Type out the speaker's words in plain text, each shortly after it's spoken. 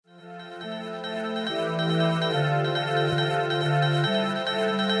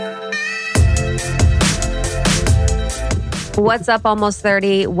What's up, Almost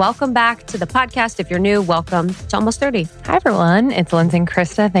 30? Welcome back to the podcast. If you're new, welcome to Almost 30. Hi, everyone. It's Lindsay and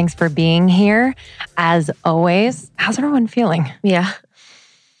Krista. Thanks for being here. As always, how's everyone feeling? Yeah.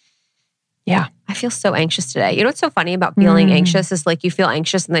 I feel so anxious today. You know what's so funny about feeling anxious is like you feel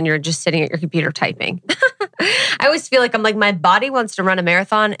anxious and then you're just sitting at your computer typing. I always feel like I'm like, my body wants to run a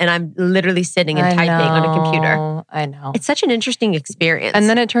marathon and I'm literally sitting and typing on a computer. I know. It's such an interesting experience. And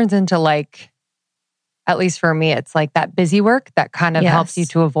then it turns into like, at least for me, it's like that busy work that kind of helps you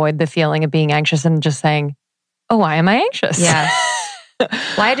to avoid the feeling of being anxious and just saying, oh, why am I anxious? Yeah. Well,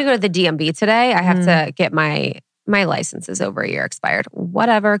 I had to go to the DMV today. I have to get my license is over a year expired.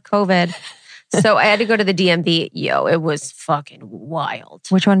 Whatever, COVID. So I had to go to the DMV. It was fucking wild.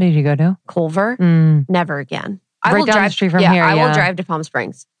 Which one did you go to? Culver. Never again. I Right will down drive the street from here. I will drive to Palm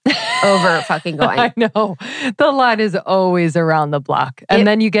Springs over fucking going. I know. The line is always around the block. And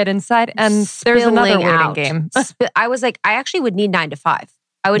then you get inside and there's another waiting game. I was like, I actually would need 9 to 5.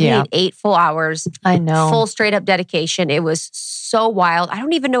 I would need 8 full hours. I know. Full straight up dedication. It was so wild. I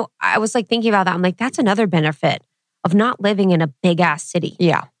don't even know. I was like thinking about that. I'm like, that's another benefit of not living in a big ass city.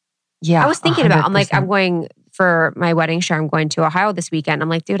 Yeah. I was thinking 100%. I'm like, I'm going for my wedding shower. I'm going to Ohio this weekend. I'm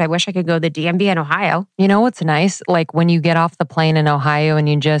like, dude, I wish I could go to the DMV in Ohio. You know what's nice? Like when you get off the plane in Ohio and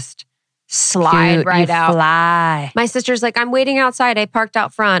you just slide right out. Fly. My sister's like, I'm waiting outside. I parked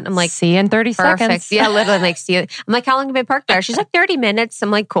out front. I'm like, see you in 30 seconds. Yeah, literally like, see you. I'm like, how long have I parked there? She's like, 30 minutes. I'm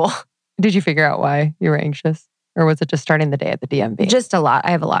like, cool. Did you figure out why you were anxious? Or was it just starting the day at the DMV? Just a lot.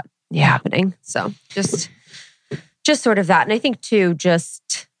 I have a lot happening. So just sort of that. And I think too,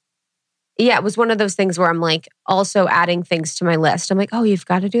 it was one of those things where I'm like also adding things to my list. I'm like, oh, you've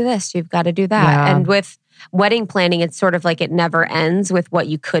got to do this. You've got to do that. Yeah. And with wedding planning, it's sort of like it never ends with what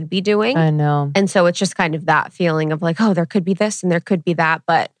you could be doing. I know. And so it's just kind of that feeling of like, oh, there could be this and there could be that.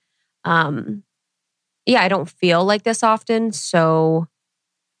 But I don't feel like this often. So,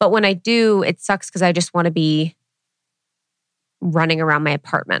 but when I do, it sucks because I just want to be running around my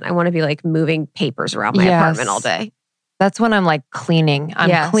apartment. I want to be like moving papers around my apartment all day. That's when I'm like cleaning.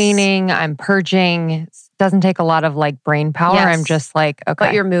 I'm cleaning, I'm purging. It doesn't take a lot of like brain power. Yes. I'm just like, okay.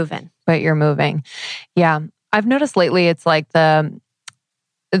 But you're moving. Yeah. I've noticed lately it's like the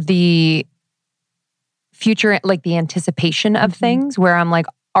future, like the anticipation of things where I'm like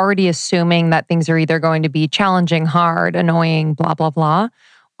already assuming that things are either going to be challenging, hard, annoying, blah, blah, blah,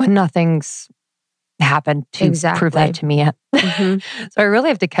 when nothing's happened to prove that to me yet. So I really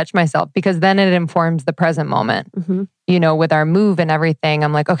have to catch myself because then it informs the present moment. You know, with our move and everything,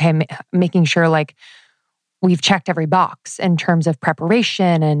 I'm like, okay, making sure like we've checked every box in terms of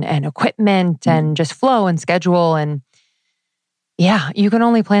preparation and equipment and just flow and schedule. And you can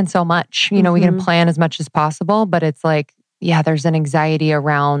only plan so much. You know, we can plan as much as possible, but it's like, there's an anxiety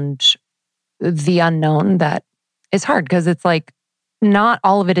around the unknown that is hard because it's like, not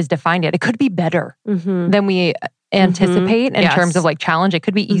all of it is defined yet. It could be better than we anticipate in terms of like challenge. It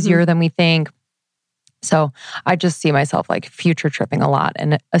could be easier than we think. So I just see myself like future tripping a lot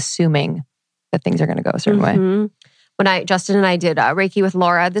and assuming that things are going to go a certain way. When Justin and I did Reiki with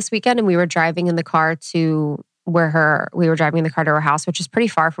Laura this weekend and we were driving in the car to her house, which is pretty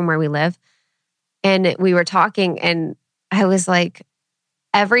far from where we live. And we were talking and I was like,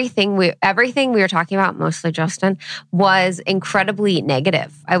 everything we were talking about, mostly Justin, was incredibly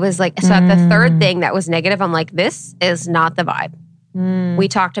negative. I was like, so at the third thing that was negative, I'm like, this is not the vibe. We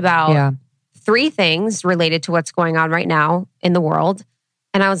talked about 3 things related to what's going on right now in the world.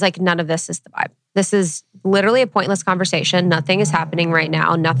 And I was like, none of this is the vibe. This is literally a pointless conversation. Nothing is happening right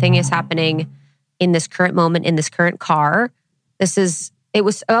now. Nothing is happening in this current moment, in this current car. I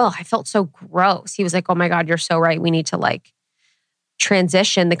felt so gross. He was like, oh my God, you're so right. We need to like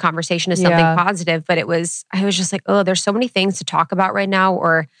transition the conversation to something positive. But I was just like, oh, there's so many things to talk about right now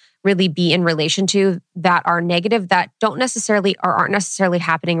or really be in relation to that are negative that aren't necessarily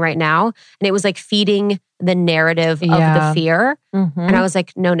happening right now. And it was like feeding the narrative of the fear. And I was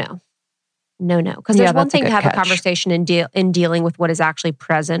like, no. Because there's one thing to have a conversation in dealing with what is actually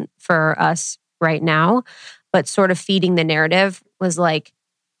present for us right now. But sort of feeding the narrative was like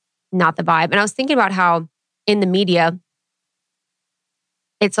not the vibe. And I was thinking about how in the media,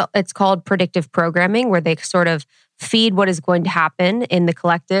 it's called predictive programming, where they sort of feed what is going to happen in the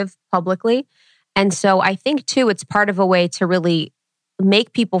collective publicly. And so I think too, it's part of a way to really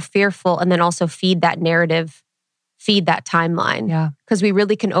make people fearful and then also feed that narrative, feed that timeline. Yeah. Because we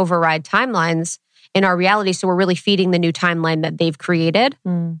really can override timelines in our reality. So we're really feeding the new timeline that they've created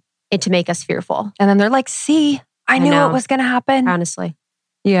and to make us fearful. And then they're like, see, I knew it was going to happen. Honestly.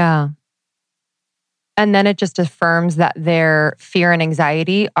 Yeah. And then it just affirms that their fear and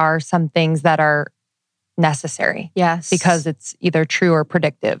anxiety are some things that are necessary. Yes. Because it's either true or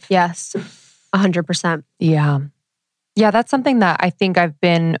predictive. Yes. 100%. Yeah. Yeah, that's something that I think I've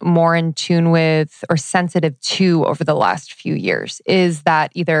been more in tune with or sensitive to over the last few years is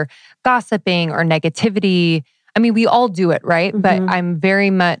that either gossiping or negativity. I mean, we all do it, right? Mm-hmm. But I'm very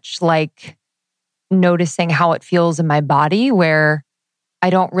much like noticing how it feels in my body where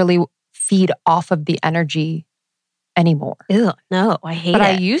I don't really feed off of the energy anymore. Ew, no, I hate but it.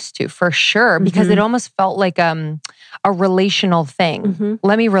 I used to for sure because it almost felt like a relational thing.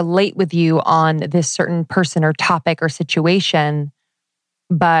 Let me relate with you on this certain person or topic or situation,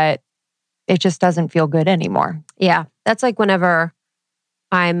 but it just doesn't feel good anymore. Yeah, that's like whenever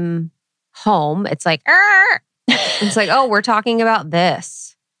I'm home, it's like, it's like, oh, we're talking about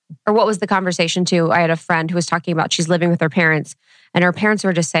this. Or what was the conversation too? I had a friend who was talking about she's living with her parents and her parents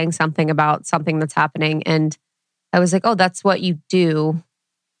were just saying something about something that's happening. And I was like, oh, that's what you do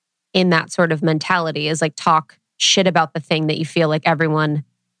in that sort of mentality is like talk shit about the thing that you feel like everyone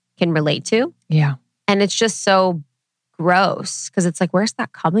can relate to. Yeah. And it's just so gross because it's like, where's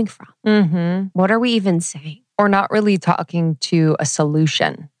that coming from? What are we even saying? Or not really talking to a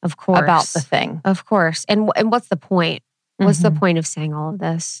solution, of course, about the thing. Of course. And what's the point? What's the point of saying all of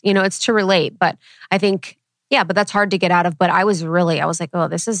this? You know, it's to relate, but I think, yeah, but that's hard to get out of. But I was like, oh,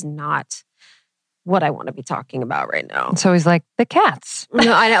 this is not what I want to be talking about right now. So he's like, the cats.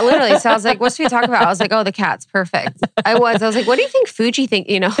 No, I know, literally. So I was like, what should we talk about? I was like, oh, the cats. Perfect. I was like, what do you think Fuji think?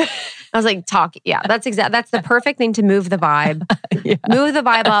 You know, I was like, talk. Yeah, that's the perfect thing to move the vibe. Move the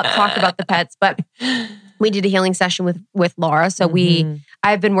vibe up, talk about the pets. But we did a healing session with Laura. So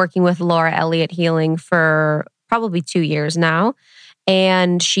I've been working with Laura Elliott Healing for probably 2 years now.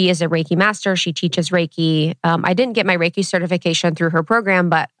 And she is a Reiki master. She teaches Reiki. I didn't get my Reiki certification through her program,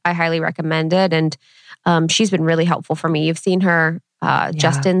 but I highly recommend it. And she's been really helpful for me. You've seen her.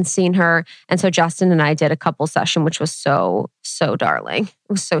 Justin's seen her. And so Justin and I did a couple session, which was so darling.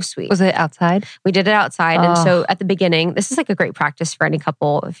 It was so sweet. Was it outside? We did it outside. And so at the beginning, this is like a great practice for any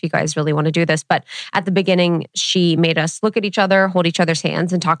couple if you guys really want to do this. But at the beginning, she made us look at each other, hold each other's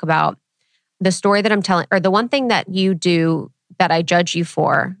hands and talk about the story that I'm telling, or the one thing that you do that I judge you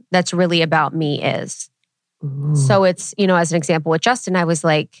for that's really about me is. Ooh. So it's, you know, as an example with Justin, I was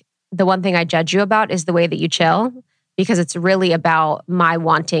like, the one thing I judge you about is the way that you chill because it's really about my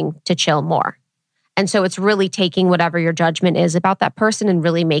wanting to chill more. And so it's really taking whatever your judgment is about that person and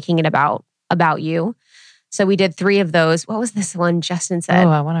really making it about you. So we did 3 of those. What was this one Justin said? Oh,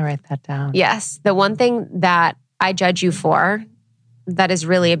 I want to write that down. Yes. The one thing that I judge you for that is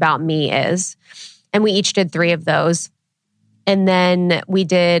really about me is, and we each did 3 of those. And then we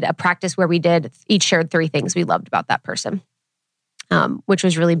did a practice where we each shared 3 things we loved about that person, which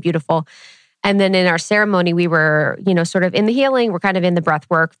was really beautiful. And then in our ceremony, we were, you know, sort of in the healing, we're kind of in the breath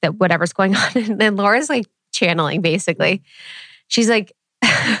work, that whatever's going on. And then Laura's like channeling, basically. She's like,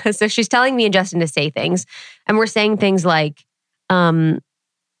 so she's telling me and Justin to say things. And we're saying things like, we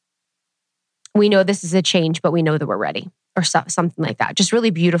know this is a change, but we know that we're ready. Or something like that. Just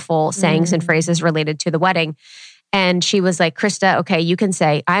really beautiful sayings and phrases related to the wedding. And she was like, Krista, okay, you can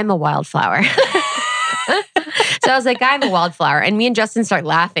say, I'm a wildflower. So I was like, I'm a wildflower. And me and Justin start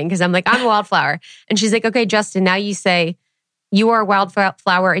laughing because I'm like, I'm a wildflower. And she's like, okay, Justin, now you say, you are a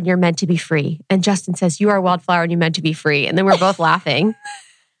wildflower and you're meant to be free. And Justin says, you are a wildflower and you're meant to be free. And then we're both laughing.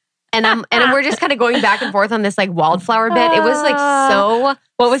 And we're just kind of going back and forth on this like wildflower bit. It was like so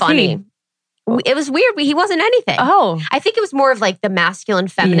what was funny. He? It was weird. He wasn't anything. Oh. I think it was more of like the masculine,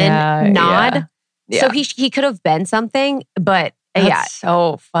 feminine nod. Yeah. So he could have been something, but That's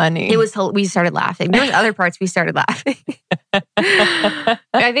so funny. It was. We started laughing. There was other parts we started laughing. I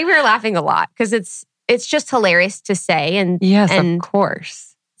think we were laughing a lot because it's just hilarious to say. And yes, and of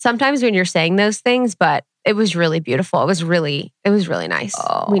course. Sometimes when you're saying those things, but it was really beautiful. It was really nice.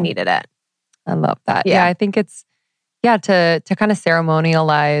 Oh, we needed it. I love that. Yeah, I think it's to kind of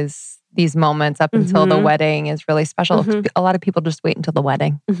ceremonialize these moments up until the wedding is really special. A lot of people just wait until the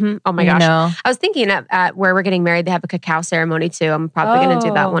wedding. Oh my gosh. I was thinking at where we're getting married, they have a cacao ceremony too. I'm probably going to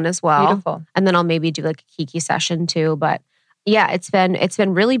do that one as well. Beautiful. And then I'll maybe do like a kiki session too. But yeah, it's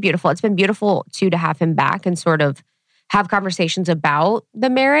been really beautiful. It's been beautiful too to have him back and sort of have conversations about the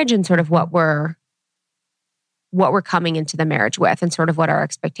marriage and sort of what we're coming into the marriage with and sort of what our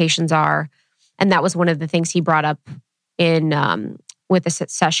expectations are. And that was one of the things he brought up in with the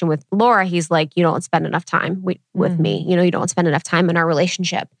session with Laura. He's like, you don't spend enough time with me. You know, you don't spend enough time in our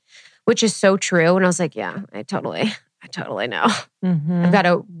relationship, which is so true. And I was like, yeah, I totally know. I've got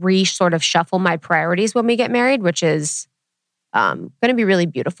to sort of shuffle my priorities when we get married, which is going to be really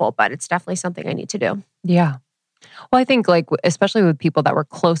beautiful, but it's definitely something I need to do. Yeah. Well, I think like, especially with people that we're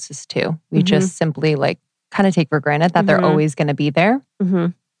closest to, we just simply like kind of take for granted that they're always going to be there.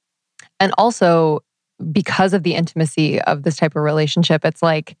 And also because of the intimacy of this type of relationship, it's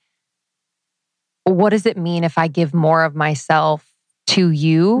like, what does it mean if I give more of myself to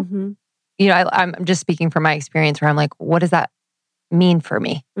you? You know, I'm just speaking from my experience where I'm like, what does that mean for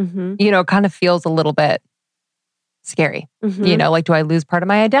me? You know, it kind of feels a little bit scary. You know, like, do I lose part of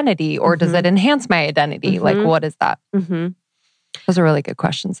my identity or does it enhance my identity? Like, what is that? Those are really good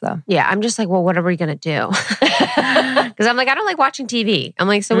questions though. Yeah, I'm just like, well, what are we going to do? Because I'm like, I don't like watching TV. I'm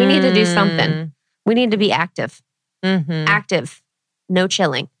like, so we need to do something. We need to be active. Active. No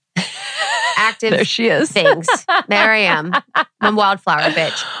chilling. Active there she is. things. There I am. I'm wildflower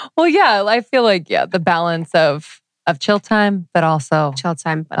bitch. Well, yeah, I feel like, the balance of chill time, but also chill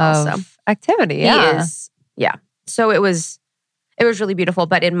time, but also activity. Yeah. So it was really beautiful.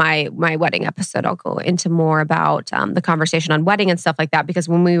 But in my wedding episode, I'll go into more about the conversation on wedding and stuff like that. Because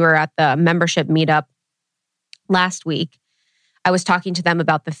when we were at the membership meetup last week, I was talking to them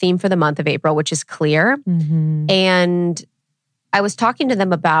about the theme for the month of April, which is clear. And I was talking to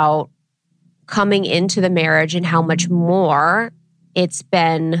them about coming into the marriage and how much more it's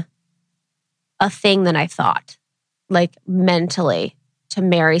been a thing than I thought. Like mentally, to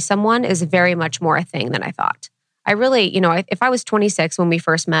marry someone is very much more a thing than I thought. I really, if I was 26 when we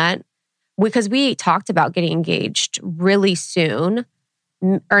first met, because we talked about getting engaged really soon,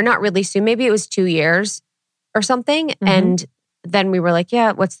 or not really soon, maybe it was 2 years or something. And then we were like,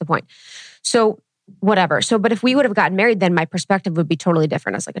 yeah, what's the point? So whatever. So, but if we would have gotten married, then my perspective would be totally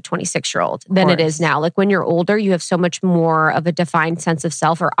different as like a 26-year-old than it is now. Like when you're older, you have so much more of a defined sense of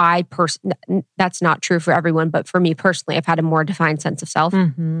self, or that's not true for everyone, but for me personally, I've had a more defined sense of self.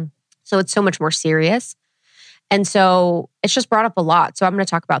 So it's so much more serious. And so it's just brought up a lot. So I'm going to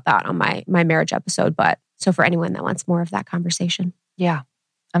talk about that on my marriage episode. But so for anyone that wants more of that conversation. Yeah,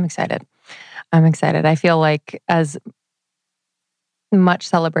 I'm excited. I feel like as much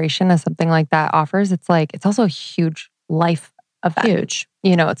celebration as something like that offers, it's also a huge life event. Huge.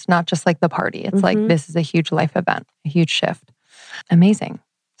 It's not just like the party. It's like, this is a huge life event, a huge shift. Amazing.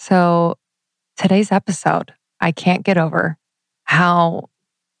 So today's episode, I can't get over how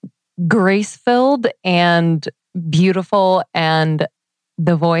grace-filled and beautiful, and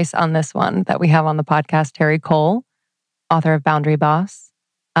the voice on this one that we have on the podcast, Terri Cole, author of Boundary Boss.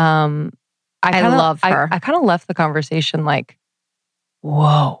 I love her. I kind of left the conversation like,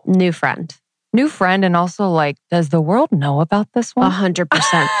 whoa. New friend. And also like, does the world know about this one?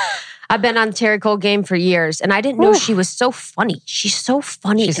 100%. I've been on Terri Cole game for years and I didn't know she was so funny. She's so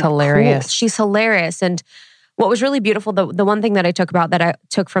funny. She's hilarious. Cool. She's hilarious. And what was really beautiful, the one thing that I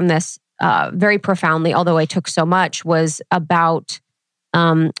took from this very profoundly, although I took so much, was about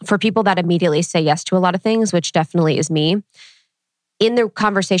for people that immediately say yes to a lot of things, which definitely is me. In the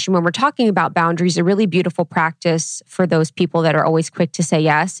conversation, when we're talking about boundaries, a really beautiful practice for those people that are always quick to say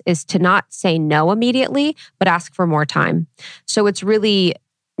yes is to not say no immediately, but ask for more time. So it's really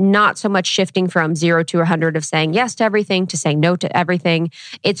not so much shifting from 0 to 100 of saying yes to everything to saying no to everything.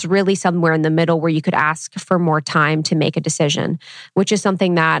 It's really somewhere in the middle where you could ask for more time to make a decision, which is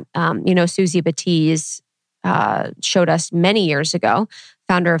something that, Susie Batiste showed us many years ago,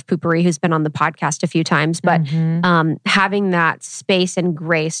 founder of Poopery, who's been on the podcast a few times. But having that space and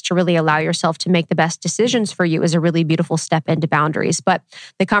grace to really allow yourself to make the best decisions for you is a really beautiful step into boundaries. But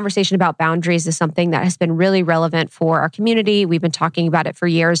the conversation about boundaries is something that has been really relevant for our community. We've been talking about it for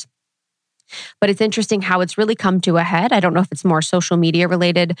years. But it's interesting how it's really come to a head. I don't know if it's more social media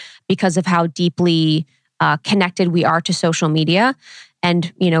related because of how deeply connected we are to social media.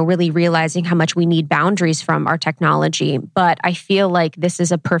 And, really realizing how much we need boundaries from our technology. But I feel like this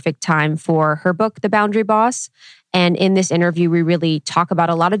is a perfect time for her book, The Boundary Boss. And in this interview, we really talk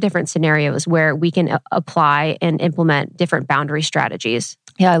about a lot of different scenarios where we can apply and implement different boundary strategies.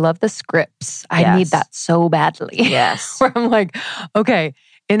 Yeah, I love the scripts. I need that so badly. Yes. Where I'm like, okay,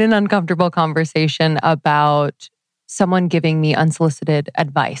 in an uncomfortable conversation about someone giving me unsolicited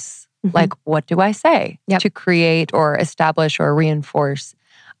advice. Like, what do I say to create or establish or reinforce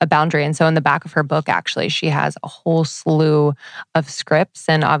a boundary? And so in the back of her book, actually, she has a whole slew of scripts.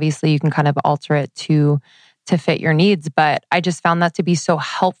 And obviously you can kind of alter it to fit your needs. But I just found that to be so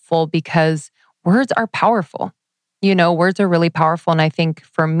helpful because words are powerful. Words are really powerful. And I think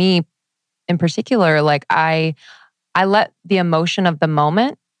for me in particular, like I let the emotion of the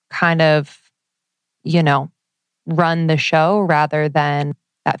moment kind of, run the show rather than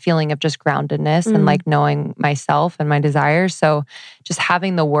that feeling of just groundedness and like knowing myself and my desires. So just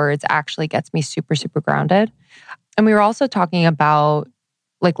having the words actually gets me super, super grounded. And we were also talking about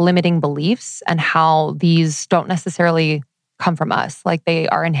like limiting beliefs and how these don't necessarily come from us. Like they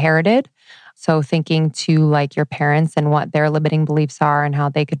are inherited. So thinking to like your parents and what their limiting beliefs are and how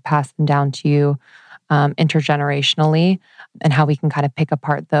they could pass them down to you intergenerationally, and how we can kind of pick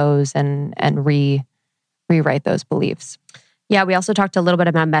apart those and rewrite those beliefs. Yeah, we also talked a little bit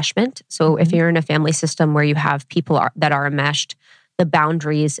about enmeshment. So if you're in a family system where you have people that are enmeshed, the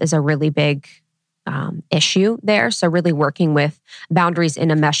boundaries is a really big issue there. So really working with boundaries in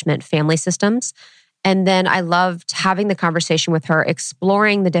enmeshment family systems. And then I loved having the conversation with her,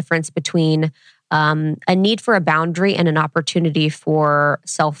 exploring the difference between a need for a boundary and an opportunity for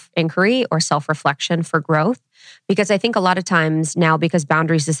self-inquiry or self-reflection for growth. Because I think a lot of times now, because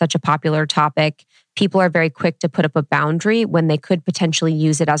boundaries is such a popular topic, people are very quick to put up a boundary when they could potentially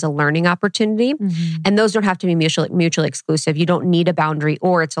use it as a learning opportunity. And those don't have to be mutually exclusive. You don't need a boundary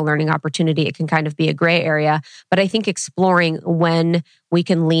or it's a learning opportunity. It can kind of be a gray area. But I think exploring when we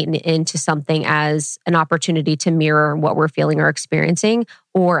can lean into something as an opportunity to mirror what we're feeling or experiencing,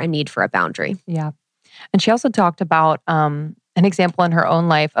 or a need for a boundary. Yeah. And she also talked about an example in her own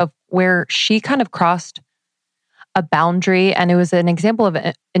life of where she kind of crossed a boundary. And it was an example of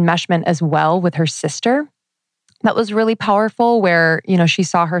enmeshment as well with her sister. That was really powerful, where, you know, she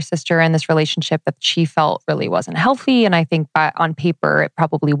saw her sister in this relationship that she felt really wasn't healthy. And I think on paper, it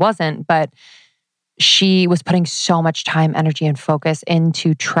probably wasn't, but she was putting so much time, energy, and focus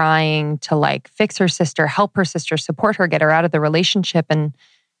into trying to like fix her sister, help her sister, support her, get her out of the relationship. And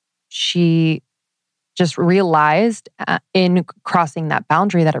she just realized in crossing that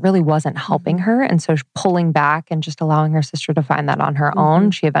boundary that it really wasn't helping her. And so pulling back and just allowing her sister to find that on her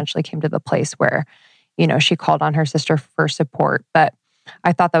own, she eventually came to the place where, you know, she called on her sister for support. But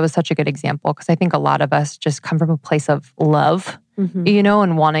I thought that was such a good example, because I think a lot of us just come from a place of love, you know,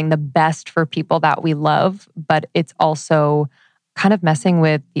 and wanting the best for people that we love. But it's also kind of messing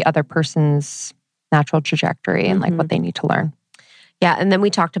with the other person's natural trajectory and like what they need to learn. Yeah. And then we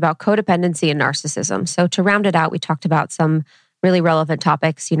talked about codependency and narcissism. So to round it out, we talked about some really relevant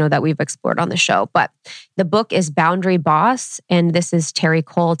topics, you know, that we've explored on the show. But the book is Boundary Boss, and this is Terri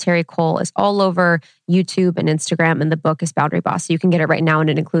Cole. Terri Cole is all over YouTube and Instagram, and the book is Boundary Boss. So you can get it right now,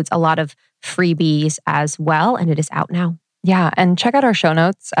 and it includes a lot of freebies as well, and it is out now. Yeah, and check out our show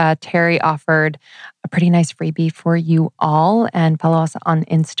notes. Terri offered a pretty nice freebie for you all, and follow us on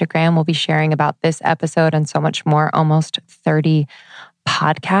Instagram. We'll be sharing about this episode and so much more, Almost 30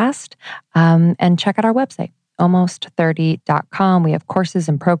 podcast. And check out our website, almost30.com. We have courses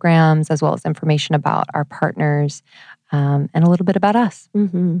and programs, as well as information about our partners and a little bit about us.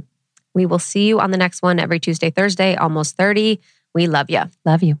 We will see you on the next one every Tuesday, Thursday, Almost 30. We love you.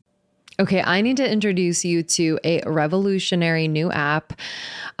 Love you. Okay, I need to introduce you to a revolutionary new app,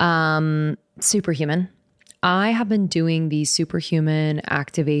 Superhuman. I have been doing these Superhuman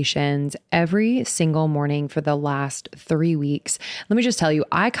activations every single morning for the last 3 weeks. Let me just tell you,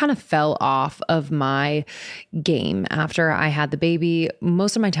 I kind of fell off of my game after I had the baby.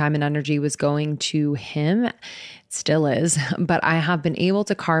 Most of my time and energy was going to him. Still is, but I have been able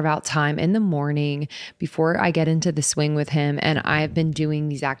to carve out time in the morning before I get into the swing with him. And I've been doing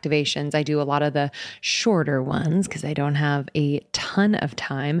these activations. I do a lot of the shorter ones because I don't have a ton of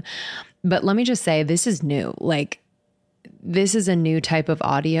time. But let me just say, this is new. Like, this is a new type of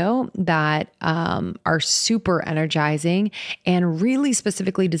audio that are super energizing and really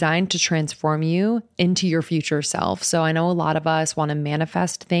specifically designed to transform you into your future self. So I know a lot of us want to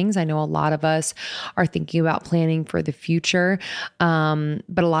manifest things. I know a lot of us are thinking about planning for the future,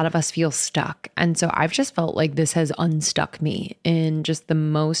 but a lot of us feel stuck. And so I've just felt like this has unstuck me in just the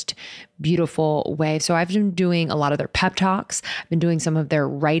most beautiful way. So I've been doing a lot of their pep talks. I've been doing some of their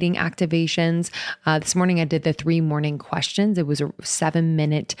writing activations. This morning I did the 3 morning questions. It was a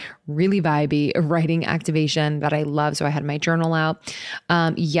 7-minute, really vibey writing activation that I love. So I had my journal out.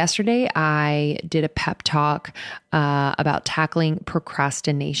 Yesterday I did a pep talk about tackling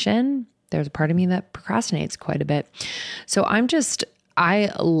procrastination. There's a part of me that procrastinates quite a bit. So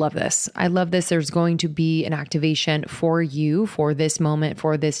I love this. I love this. There's going to be an activation for you for this moment,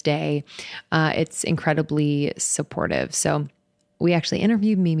 for this day. It's incredibly supportive. So we actually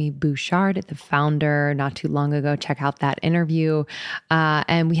interviewed Mimi Bouchard, the founder, not too long ago. Check out that interview.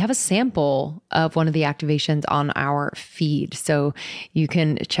 And we have a sample of one of the activations on our feed. So you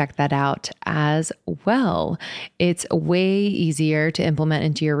can check that out as well. It's way easier to implement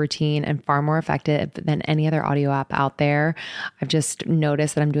into your routine and far more effective than any other audio app out there. I've just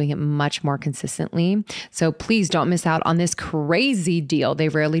noticed that I'm doing it much more consistently. So please don't miss out on this crazy deal. They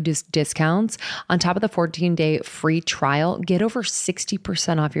rarely do discounts. On top of the 14-day free trial, get over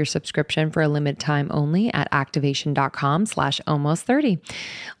 60% off your subscription for a limited time only at activation.com/almost30.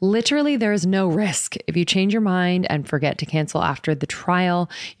 Literally, there is no risk. If you change your mind and forget to cancel after the trial,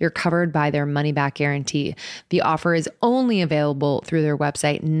 you're covered by their money-back guarantee. The offer is only available through their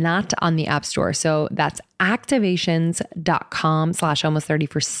website, not on the App Store. So that's activations.com/almost30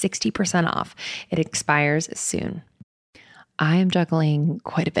 for 60% off. It expires soon. I am juggling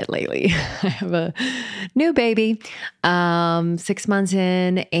quite a bit lately. I have a new baby, 6 months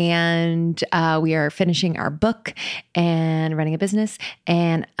in, and we are finishing our book and running a business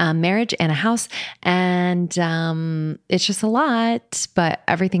and a marriage and a house. And it's just a lot, but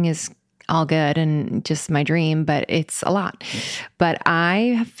everything is all good and just my dream, but it's a lot. But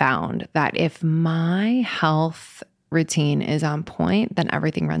I have found that if my health routine is on point, then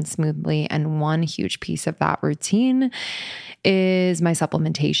everything runs smoothly. And one huge piece of that routine is my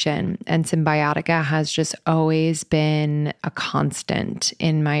supplementation. And Symbiotica has just always been a constant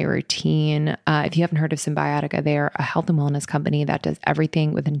in my routine. If you haven't heard of Symbiotica, they are a health and wellness company that does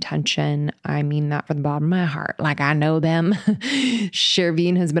everything with intention. I mean that from the bottom of my heart. Like, I know them.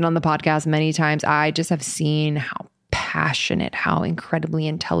 Sherveen has been on the podcast many times. I just have seen how passionate, how incredibly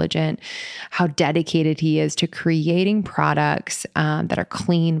intelligent, how dedicated he is to creating products that are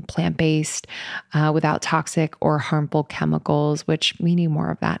clean, plant-based, without toxic or harmful chemicals, which we need more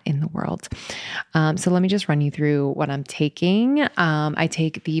of that in the world. So let me just run you through what I'm taking. I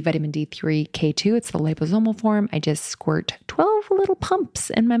take the vitamin D3 K2. It's the liposomal form. I just squirt 12 little pumps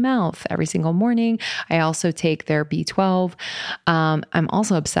in my mouth every single morning. I also take their B12. I'm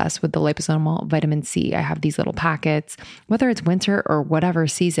also obsessed with the liposomal vitamin C. I have these little packets. Whether it's winter or whatever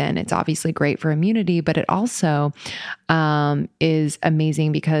season, it's obviously great for immunity, but it also is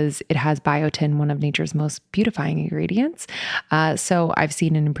amazing because it has biotin, one of nature's most beautifying ingredients. So I've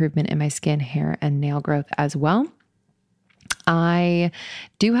seen an improvement in my skin, hair, and nail growth as well. I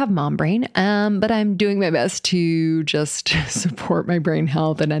do have mom brain, but I'm doing my best to just support my brain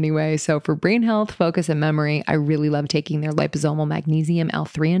health in any way. So for brain health, focus, and memory, I really love taking their liposomal magnesium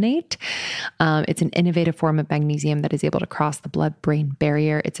L-threonate. It's an innovative form of magnesium that is able to cross the blood-brain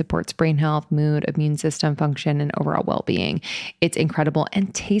barrier. It supports brain health, mood, immune system function, and overall well-being. It's incredible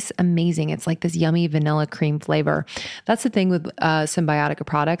and tastes amazing. It's like this yummy vanilla cream flavor. That's the thing with Symbiotica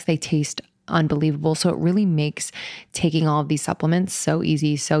products. They taste unbelievable. So it really makes taking all of these supplements so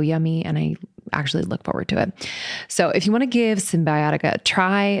easy, so yummy, and I actually look forward to it. So if you want to give Symbiotica a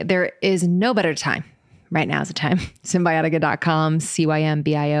try, there is no better time. Right now is the time. Symbiotica.com,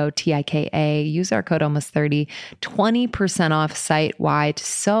 Cymbiotika. Use our code almost30, 20% off site-wide.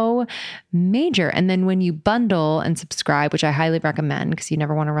 So major. And then when you bundle and subscribe, which I highly recommend because you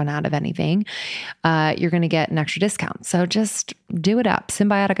never want to run out of anything, you're going to get an extra discount. So just do it up.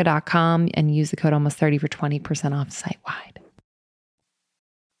 Symbiotica.com and use the code almost30 for 20% off site-wide.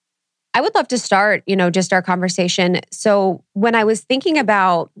 I would love to start, just our conversation. So when I was thinking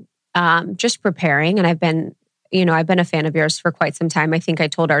about just preparing, and I've been a fan of yours for quite some time. I think I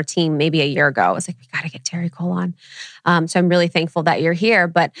told our team maybe a year ago, I was like, we got to get Terri Cole on. So I'm really thankful that you're here.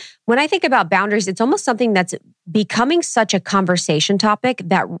 But when I think about boundaries, it's almost something that's becoming such a conversation topic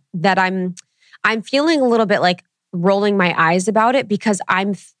that I'm feeling a little bit like rolling my eyes about it because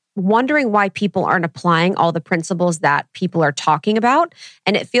I'm wondering why people aren't applying all the principles that people are talking about.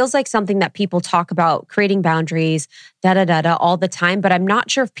 And it feels like something that people talk about, creating boundaries, all the time. But I'm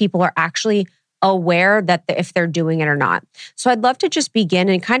not sure if people are actually aware that if they're doing it or not. So I'd love to just begin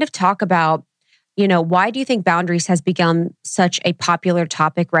and kind of talk about, why do you think boundaries has become such a popular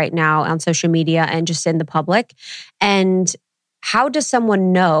topic right now on social media and just in the public? And how does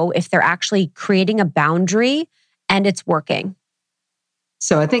someone know if they're actually creating a boundary and it's working?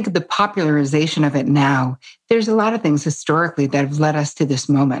 So I think the popularization of it now, there's a lot of things historically that have led us to this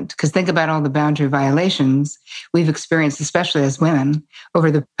moment. Because think about all the boundary violations we've experienced, especially as women, over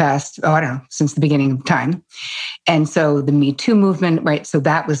the past, since the beginning of time. And so the Me Too movement, right? So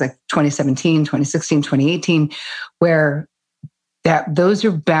that was like 2017, 2016, 2018, where those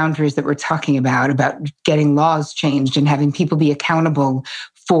are boundaries that we're talking about getting laws changed and having people be accountable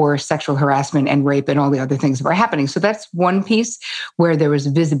for sexual harassment and rape and all the other things that were happening. So that's one piece where there was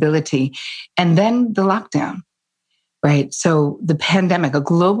visibility. And then the lockdown, right? So the pandemic, a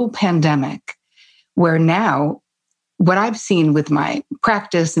global pandemic, where now what I've seen with my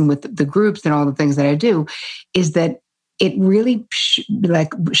practice and with the groups and all the things that I do is that it really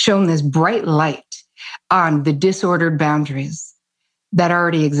shone this bright light on the disordered boundaries that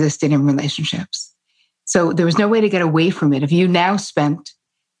already existed in relationships. So there was no way to get away from it. If you now spent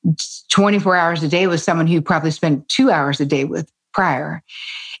 24 hours a day with someone who you probably spent 2 hours a day with prior,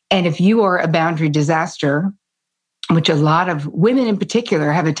 and if you are a boundary disaster which a lot of women in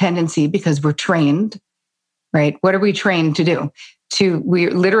particular have a tendency, because we're trained, right? What are we trained to do?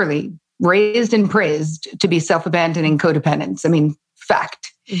 We're literally raised and praised to be self-abandoning codependents. I mean,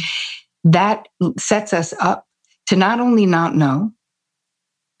 fact. That sets us up to not only not know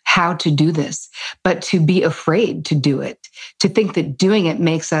how to do this, but to be afraid to do it, to think that doing it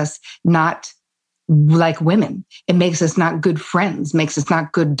makes us not like women. It makes us not good friends, makes us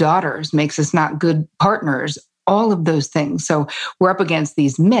not good daughters, makes us not good partners, all of those things. So we're up against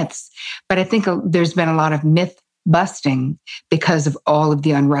these myths, but I think there's been a lot of myth busting because of all of the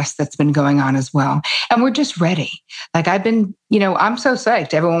unrest that's been going on as well. And we're just ready. Like I'm so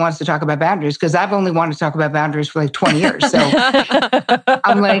psyched. Everyone wants to talk about boundaries because I've only wanted to talk about boundaries for like 20 years. So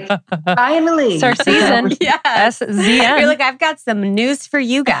I'm like, finally. It's our season. Yes. SZN. You're like, I've got some news for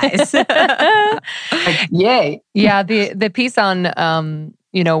you guys. Like, yay. Yeah. The piece on,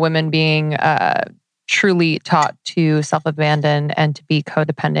 women being, truly taught to self-abandon and to be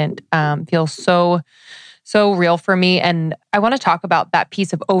codependent, feels so real for me. And I want to talk about that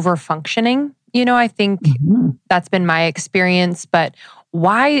piece of over-functioning. I think that's been my experience, but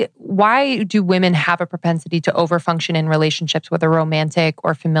why do women have a propensity to over-function in relationships, whether romantic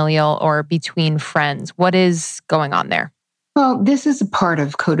or familial or between friends? What is going on there? Well, this is a part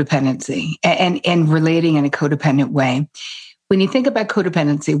of codependency and relating in a codependent way. When you think about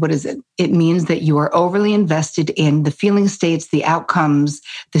codependency, what is it? It means that you are overly invested in the feeling states, the outcomes,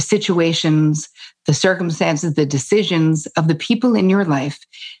 the situations, the circumstances, the decisions of the people in your life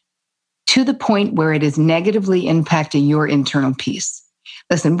to the point where it is negatively impacting your internal peace.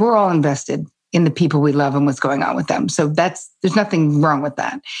 Listen, we're all invested in the people we love and what's going on with them. So there's nothing wrong with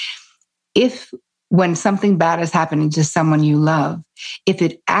that. When something bad is happening to someone you love, if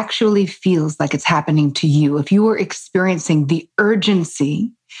it actually feels like it's happening to you, if you are experiencing the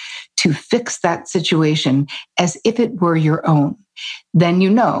urgency to fix that situation as if it were your own, then you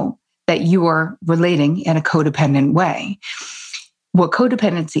know that you are relating in a codependent way. What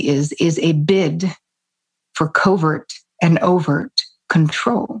codependency is a bid for covert and overt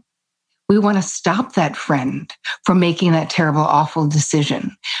control. We want to stop that friend from making that terrible, awful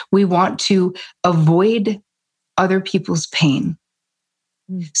decision. We want to avoid other people's pain.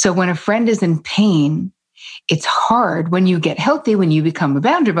 So when a friend is in pain, it's hard when you get healthy, when you become a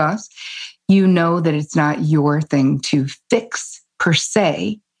boundary boss, you know that it's not your thing to fix per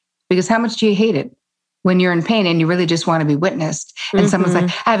se, because how much do you hate it? When you're in pain and you really just want to be witnessed and someone's like,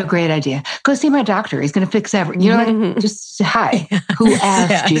 I have a great idea. Go see my doctor. He's going to fix everything. You're like, just hi. Who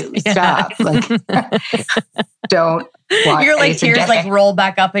asked you? Stop. Like, don't. You're like, tears like roll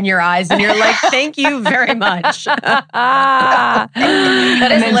back up in your eyes and you're like, thank you very much. That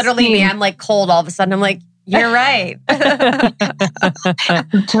is literally me. I'm like cold all of a sudden. I'm like, you're right.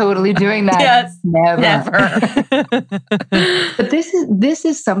 I'm totally doing that. Yes, never. But this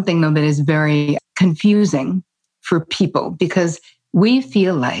is something though that is very confusing for people, because we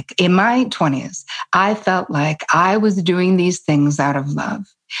feel like in my 20s, I felt like I was doing these things out of love.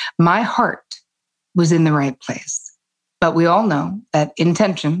 My heart was in the right place, but we all know that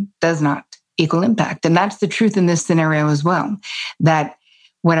intention does not equal impact. And that's the truth in this scenario as well, that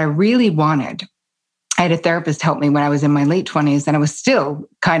what I really wanted, I had a therapist help me when I was in my late 20s, and I was still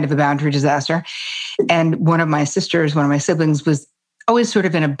kind of a boundary disaster. And one of my siblings was always sort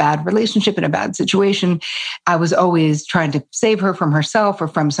of in a bad relationship, in a bad situation. I was always trying to save her from herself or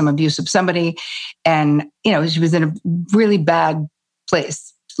from some abusive somebody. And, she was in a really bad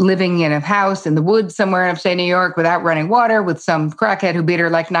place, living in a house in the woods somewhere in upstate New York without running water, with some crackhead who beat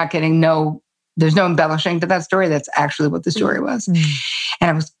her, like not getting there's no embellishing to that story. That's actually what the story was. And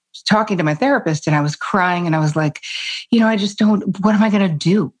I was talking to my therapist and I was crying and I was like, I just what am I going to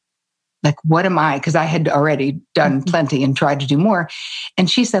do? Like, what am I? Because I had already done plenty and tried to do more. And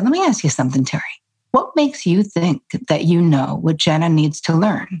she said, let me ask you something, Terri. What makes you think that you know what Jenna needs to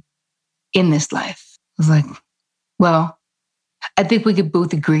learn in this life? I was like, well, I think we could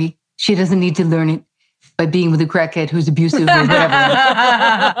both agree she doesn't need to learn it by being with a crackhead who's abusive or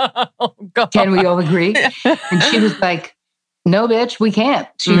whatever. Oh, God. Can we all agree? And she was like, no, bitch, we can't.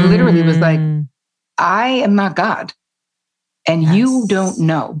 She literally was like, I am not God. And you don't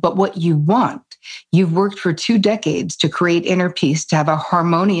know. But what you want, you've worked for 2 decades to create inner peace, to have a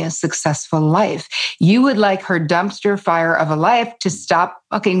harmonious, successful life. You would like her dumpster fire of a life to stop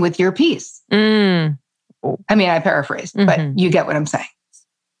fucking with your peace. I mean, I paraphrased, but you get what I'm saying.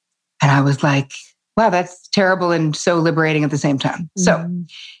 And I was like, wow, that's terrible and so liberating at the same time. So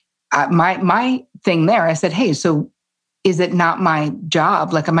my thing there, I said, hey, so is it not my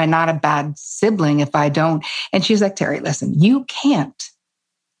job? Like, am I not a bad sibling if I don't? And she's like, Terri, listen, you can't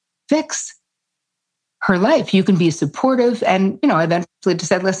fix her life. You can be supportive and, eventually just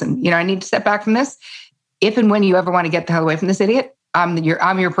said, listen, I need to step back from this. If and when you ever want to get the hell away from this idiot, I'm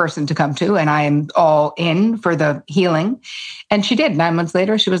your person to come to, and I am all in for the healing. And she did. 9 months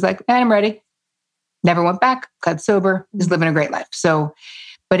later, she was like, I'm ready. Never went back, got sober, is living a great life. So,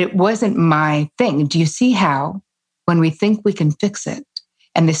 but it wasn't my thing. Do you see how when we think we can fix it,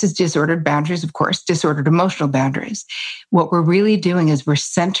 and this is disordered boundaries, of course, disordered emotional boundaries, what we're really doing is we're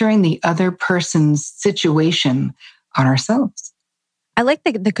centering the other person's situation on ourselves. I like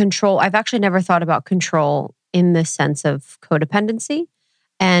the control. I've actually never thought about control in the sense of codependency.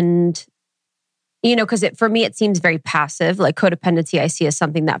 And, because for me, it seems very passive. Like codependency, I see as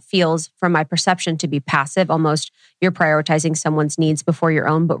something that feels, from my perception, to be passive. Almost you're prioritizing someone's needs before your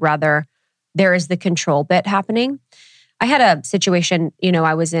own, but rather there is the control bit happening. I had a situation,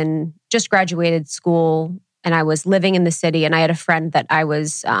 I was just graduated school and I was living in the city, and I had a friend that I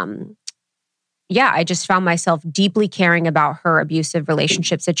was, I just found myself deeply caring about her abusive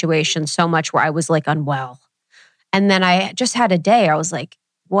relationship situation so much where I was like unwell. And then I just had a day, I was like,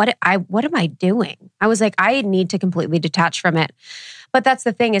 what am I doing? I was like, I need to completely detach from it. But that's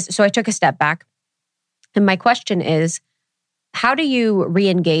the thing is, so I took a step back. And my question is, how do you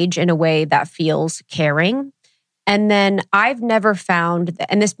re-engage in a way that feels caring? And then I've never found,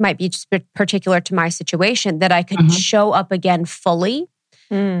 and this might be just particular to my situation, that I could show up again fully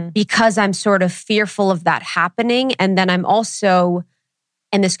because I'm sort of fearful of that happening. And then I'm also,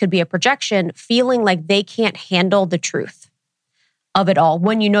 and this could be a projection, feeling like they can't handle the truth of it all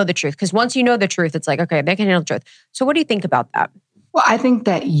when you know the truth. Because once you know the truth, it's like, okay, they can handle the truth. So what do you think about that? Well, I think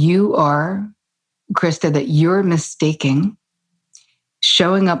that you are, Krista, that you're mistaking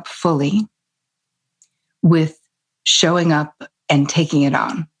showing up fully with showing up and taking it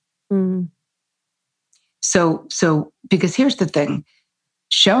on. So because here's the thing,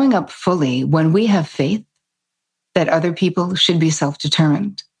 showing up fully, when we have faith that other people should be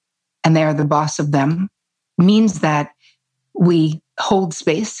self-determined and they are the boss of them, means that we hold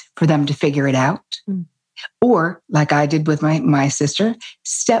space for them to figure it out. Or, like I did with my sister,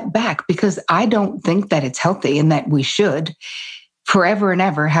 step back, because I don't think that it's healthy and that we should forever and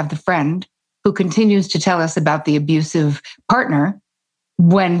ever have the friend who continues to tell us about the abusive partner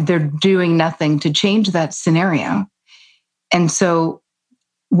when they're doing nothing to change that scenario. And so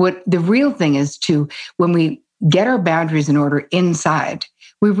what the real thing is when we get our boundaries in order inside,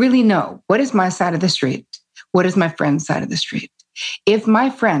 we really know, what is my side of the street? What is my friend's side of the street? If my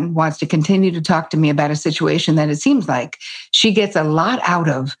friend wants to continue to talk to me about a situation that it seems like she gets a lot out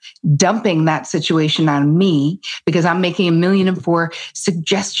of dumping that situation on me because I'm making 1,000,004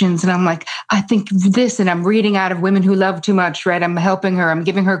 suggestions and I'm like, I think this, and I'm reading out of Women Who Love Too Much, right? I'm helping her, I'm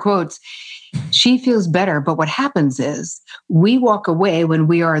giving her quotes. She feels better. But what happens is we walk away when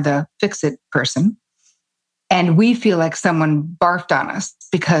we are the fix-it person and we feel like someone barfed on us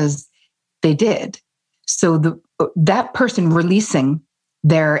because they did. So that person releasing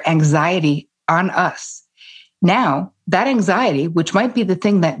their anxiety on us. Now, that anxiety, which might be the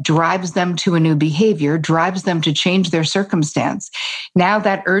thing that drives them to a new behavior, drives them to change their circumstance. Now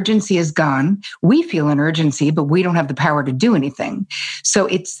that urgency is gone. We feel an urgency, but we don't have the power to do anything. So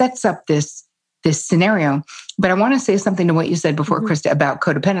it sets up this scenario. But I want to say something to what you said before, Krista, about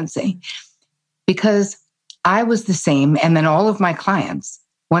codependency, because I was the same. And then all of my clients,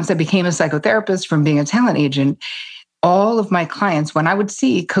 once I became a psychotherapist from being a talent agent, all of my clients, when I would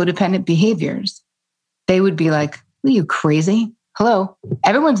see codependent behaviors, they would be like, are you crazy? Hello,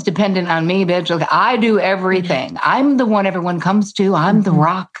 everyone's dependent on me, bitch. Like, I do everything. I'm the one everyone comes to. I'm the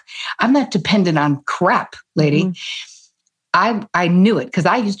rock. I'm not dependent on crap, lady. I knew it because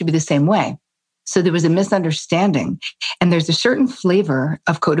I used to be the same way. So there was a misunderstanding, and there's a certain flavor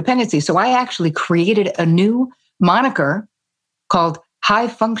of codependency. So I actually created a new moniker called high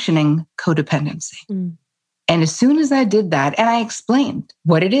functioning codependency. And as soon as I did that, and I explained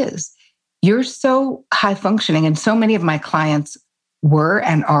what it is, you're so high functioning, and so many of my clients were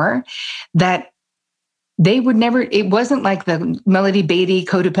and are, that they would never, it wasn't like the Melody Beattie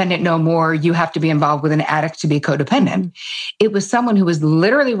codependent no more, you have to be involved with an addict to be codependent. It was someone who was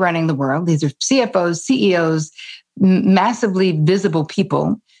literally running the world. These are CFOs, CEOs, massively visible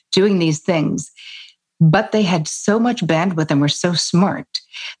people doing these things. But they had so much bandwidth and were so smart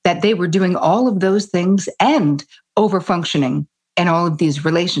that they were doing all of those things and over-functioning in all of these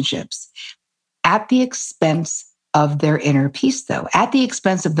relationships at the expense of their inner peace, though, at the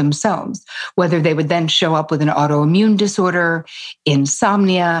expense of themselves, whether they would then show up with an autoimmune disorder,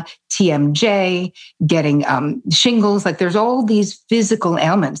 insomnia, TMJ, getting shingles. Like, there's all these physical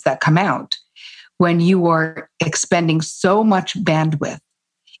ailments that come out when you are expending so much bandwidth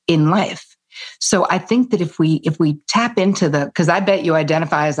in life So I think that if we tap into because I bet you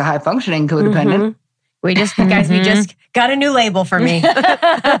identify as a high functioning codependent. We just got a new label for me.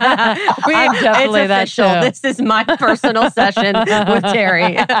 I'm definitely it's official. that too. This is my personal session with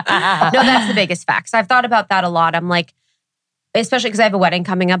Terri. No, that's the biggest fact. So I've thought about that a lot. I'm like, especially because I have a wedding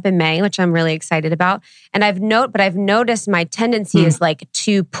coming up in May, which I'm really excited about. And I've noticed my tendency is like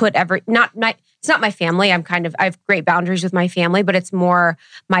to put it's not my family. I have great boundaries with my family, but it's more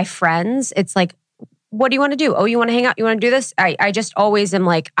my friends. It's like, what do you want to do? Oh, you want to hang out? You want to do this? I just always am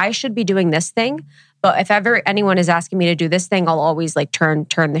like, I should be doing this thing. But if ever anyone is asking me to do this thing, I'll always like turn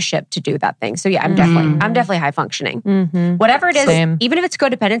the ship to do that thing. So yeah, I'm definitely high functioning. Mm-hmm. Whatever it is, Same. even if it's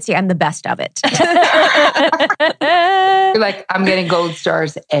codependency, I'm the best of it. You're like, I'm getting gold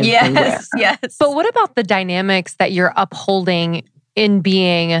stars everywhere. Yes. But what about the dynamics that you're upholding in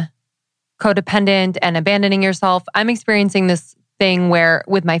being codependent and abandoning yourself? I'm experiencing this thing where,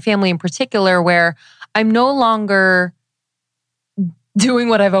 with my family in particular, where I'm no longer doing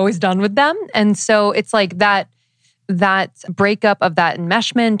what I've always done with them. And so it's like that breakup of that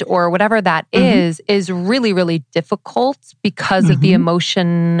enmeshment or whatever that is really, really difficult because of the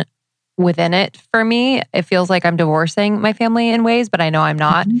emotion within it for me. It feels like I'm divorcing my family in ways, but I know I'm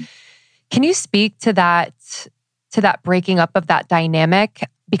not. Can you speak to that breaking up of that dynamic?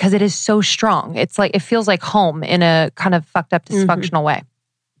 Because it is so strong. It's like, it feels like home in a kind of fucked up, dysfunctional way.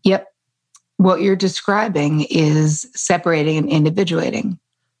 Yep. What you're describing is separating and individuating.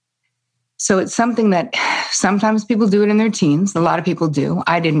 So it's something that sometimes people do it in their teens. A lot of people do.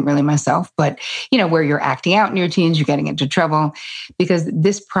 I didn't really myself, but where you're acting out in your teens, you're getting into trouble because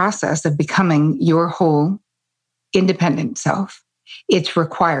this process of becoming your whole independent self, it's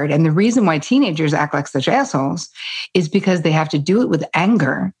required. And the reason why teenagers act like such assholes is because they have to do it with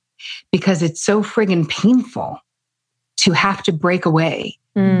anger because it's so friggin' painful to have to break away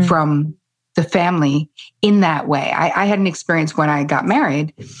from the family in that way. I had an experience when I got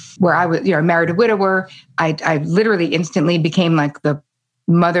married where I was, married a widower. I literally instantly became like the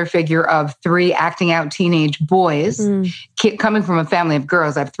mother figure of 3 acting out teenage boys, coming from a family of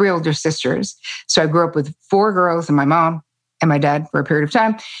girls. I have 3 older sisters. So I grew up with 4 girls and my mom and my dad for a period of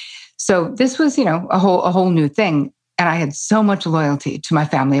time. So this was, a whole new thing. And I had so much loyalty to my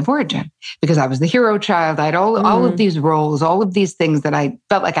family of origin because I was the hero child. I had all of these roles, all of these things that I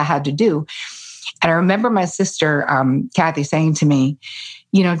felt like I had to do. And I remember my sister, Kathy, saying to me,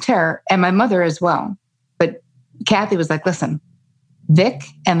 Terri, and my mother as well. But Kathy was like, listen, Vic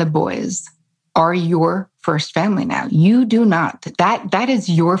and the boys are your first family now. You do not. That is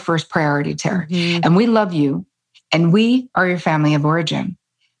your first priority, Terri. And we love you. And we are your family of origin.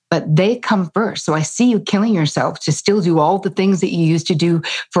 But they come first. So I see you killing yourself to still do all the things that you used to do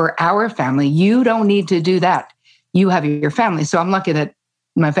for our family. You don't need to do that. You have your family. So I'm lucky that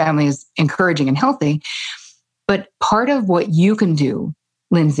my family is encouraging and healthy. But part of what you can do,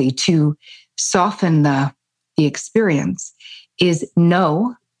 Lindsay, to soften the experience is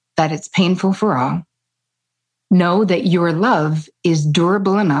know that it's painful for all. Know that your love is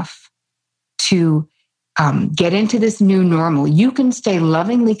durable enough to get into this new normal. You can stay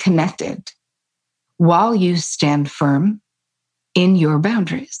lovingly connected while you stand firm in your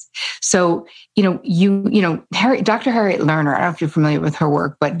boundaries. So, Dr. Harriet Lerner, I don't know if you're familiar with her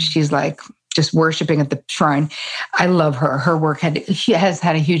work, but she's like just worshiping at the shrine. I love her. Her work has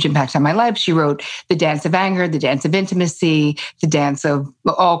had a huge impact on my life. She wrote The Dance of Anger, The Dance of Intimacy, The Dance of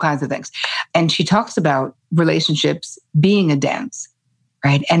all kinds of things. And she talks about relationships being a dance,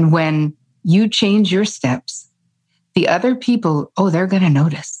 right? And when you change your steps, the other people, they're going to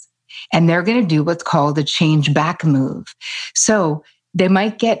notice. And they're going to do what's called a change back move. So they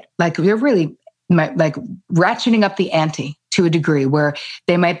might get like, they're really like ratcheting up the ante to a degree where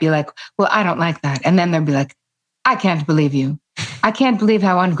they might be like, well, I don't like that. And then they'll be like, I can't believe you. I can't believe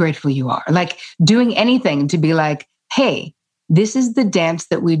how ungrateful you are. Like doing anything to be like, hey, this is the dance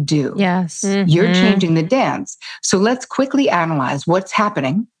that we do. Yes. You're changing the dance. So let's quickly analyze what's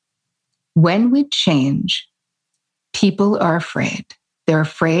happening. When we change, people are afraid. They're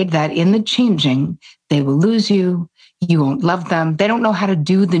afraid that in the changing, they will lose you. You won't love them. They don't know how to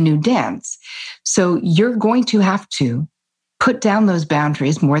do the new dance. So you're going to have to put down those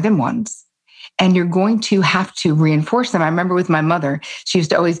boundaries more than once. And you're going to have to reinforce them. I remember with my mother, she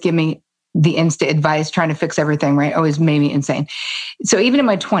used to always give me the Insta advice, trying to fix everything, right? Always made me insane. So even in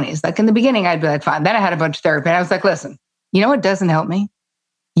my 20s, like in the beginning, I'd be like, fine. Then I had a bunch of therapy. And I was like, listen, you know what doesn't help me?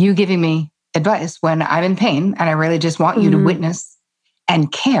 You giving me advice when I'm in pain. And I really just want you to witness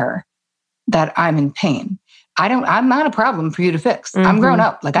and care that I'm in pain. I'm not a problem for you to fix. I'm grown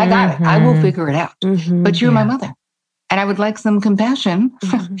up. Like I got it. I will figure it out. But you're my mother. And I would like some compassion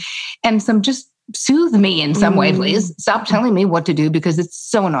and some just soothe me in some way, please. Stop telling me what to do because it's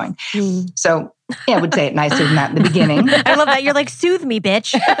so annoying. So yeah, I would say it nicer than that in the beginning. I love that. You're like, soothe me,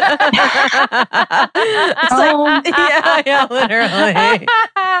 bitch. It's yeah, literally.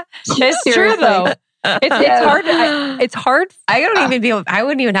 It's true though. It's hard. It's hard. I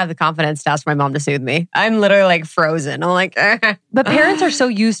wouldn't even have the confidence to ask my mom to soothe me. I'm literally like frozen. I'm like, But parents are so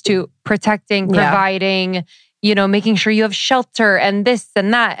used to protecting, providing, making sure you have shelter and this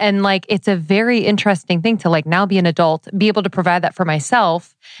and that. And like, it's a very interesting thing to like now be an adult, be able to provide that for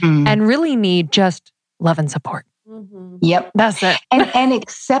myself and really need just love and support. Yep. That's it. And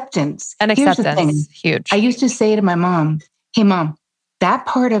acceptance. And Here's the thing. Huge. I used to say to my mom, hey, Mom, that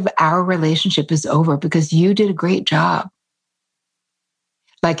part of our relationship is over because you did a great job.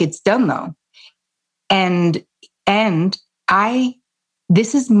 Like it's done though. And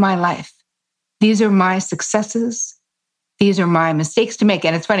this is my life. These are my successes. These are my mistakes to make.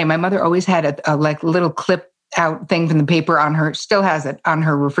 And it's funny, my mother always had a like little clip out thing from the paper on her, still has it on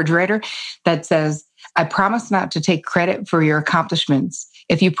her refrigerator that says, I promise not to take credit for your accomplishments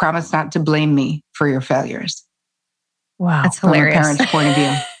if you promise not to blame me for your failures. Wow. That's hilarious. From a parent's point of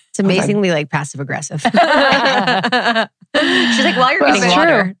view. It's amazingly like passive aggressive. She's like, while you're getting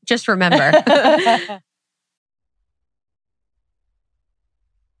water, just remember.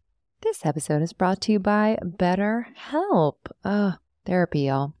 This episode is brought to you by BetterHelp. Therapy,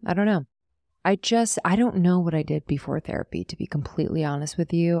 y'all. I don't know. I don't know what I did before therapy, to be completely honest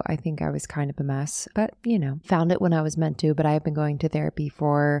with you. I think I was kind of a mess, but found it when I was meant to. But I have been going to therapy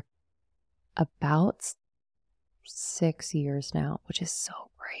for about 6 years now, which is so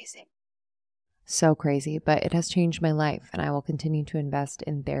crazy. So crazy, but it has changed my life and I will continue to invest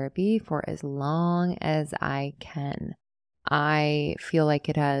in therapy for as long as I can. I feel like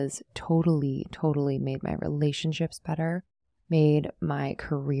it has totally made my relationships better, made my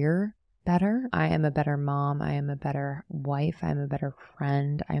career better. I am a better mom. I am a better wife. I am a better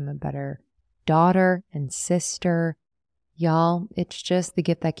friend. I am a better daughter and sister. Y'all, it's just the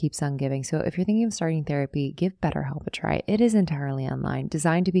gift that keeps on giving. So if you're thinking of starting therapy, give BetterHelp a try. It is entirely online,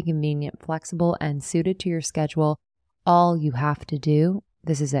 designed to be convenient, flexible, and suited to your schedule. All you have to do,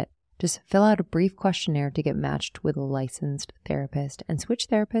 this is it. Just fill out a brief questionnaire to get matched with a licensed therapist and switch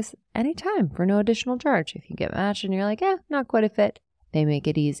therapists anytime for no additional charge. If you get matched and you're like, not quite a fit, they make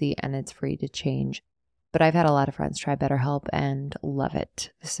it easy and it's free to change. But I've had a lot of friends try BetterHelp and love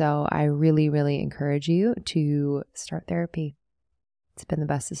it. So I really encourage you to start therapy. It's been the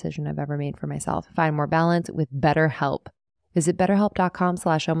best decision I've ever made for myself. Find more balance with BetterHelp. Visit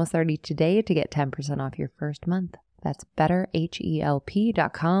betterhelp.com/almost30 today to get 10% off your first month. That's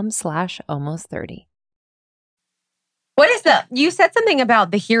betterhelp.com/almost30. What is you said something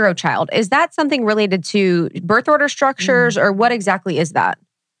about the hero child. Is that something related to birth order structures or what exactly is that?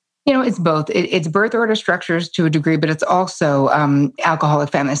 It's both. It's birth order structures to a degree, but it's also alcoholic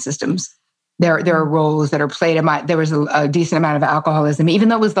family systems. There are roles that are played. There was a decent amount of alcoholism, even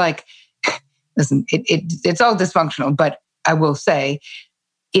though it was like, listen, it's all dysfunctional, but I will say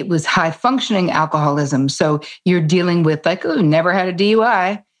it was high functioning alcoholism. So you're dealing with like, never had a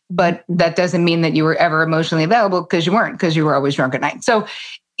DUI, but that doesn't mean that you were ever emotionally available because you weren't, because you were always drunk at night. So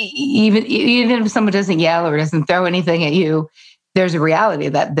even if someone doesn't yell or doesn't throw anything at you, there's a reality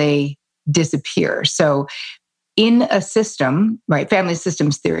that they disappear. So in a system, right, family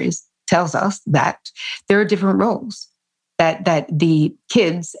systems theories tells us that there are different roles that the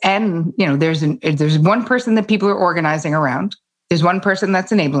kids and, there's one person that people are organizing around. There's one person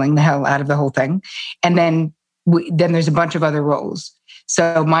that's enabling the hell out of the whole thing. And then there's a bunch of other roles.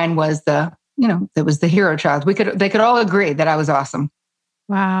 So mine was that was the hero child. They could all agree that I was awesome.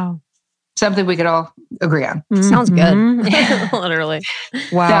 Wow. Something we could all agree on. Sounds good. Literally.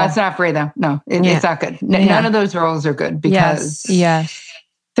 Wow. No, it's not free though. No, it's not good. None of those roles are good because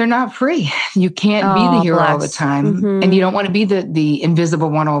they're not free. You can't be the hero all the time. And you don't want to be the invisible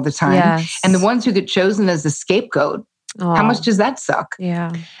one all the time. Yes. And the ones who get chosen as the scapegoat, how much does that suck?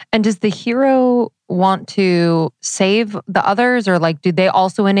 Yeah. And does the hero want to save the others or like, do they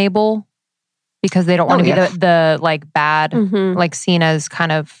also enable because they don't want to be the like bad, like seen as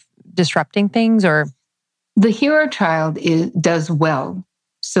kind of disrupting things? Or the hero child does well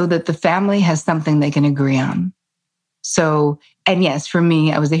so that the family has something they can agree on. So, and yes, for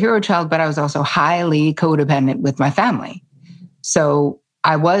me, I was the hero child, but I was also highly codependent with my family. So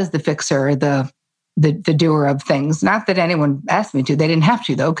I was the fixer, the doer of things. Not that anyone asked me to. They didn't have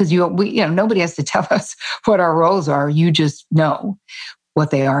to though, because nobody has to tell us what our roles are. You just know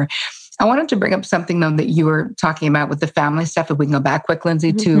what they are. I wanted to bring up something though that you were talking about with the family stuff. If we can go back quick,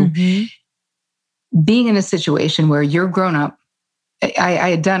 Lindsay, to being in a situation where you're grown up. I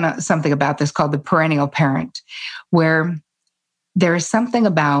had done something about this called the perennial parent, where there is something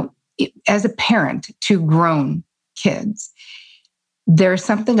about, as a parent to grown kids, there's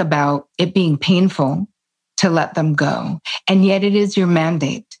something about it being painful to let them go. And yet it is your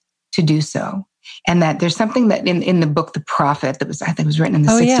mandate to do so. And that there's something that in the book, The Prophet, that was, I think was written in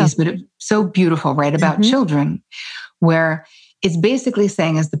the 60s, but it was so beautiful, right? About children, where it's basically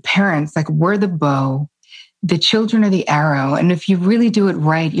saying, as the parents, like, we're the bow, the children are the arrow. And if you really do it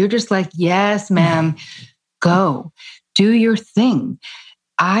right, you're just like, yes, ma'am, go, do your thing.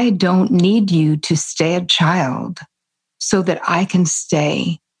 I don't need you to stay a child so that I can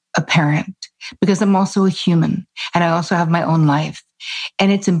stay a parent, because I'm also a human and I also have my own life.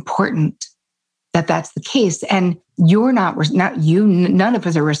 And it's important that that's the case. And you're not you, none of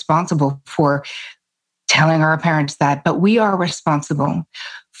us are responsible for telling our parents that, but we are responsible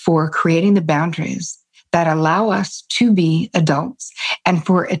for creating the boundaries that allow us to be adults and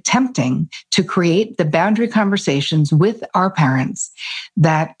for attempting to create the boundary conversations with our parents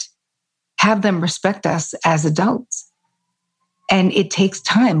that have them respect us as adults. And it takes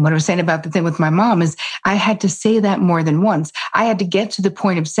time. What I was saying about the thing with my mom is I had to say that more than once. I had to get to the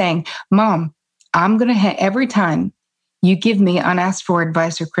point of saying, Mom, I'm going to, every time you give me unasked for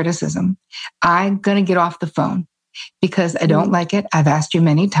advice or criticism, I'm going to get off the phone because I don't like it. I've asked you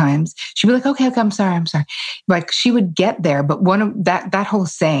many times. She'd be like, okay, I'm sorry. Like, she would get there. But one of that whole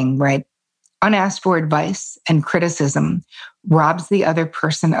saying, right? Unasked for advice and criticism robs the other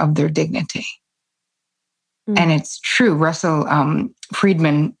person of their dignity. And it's true. Russell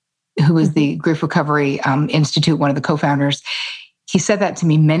Friedman, who is the Grief Recovery Institute, one of the co-founders, he said that to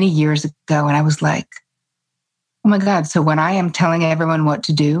me many years ago. And I was like, oh my God. So when I am telling everyone what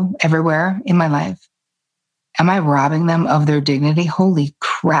to do everywhere in my life, am I robbing them of their dignity? Holy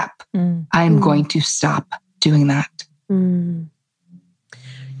crap. I am going to stop doing that.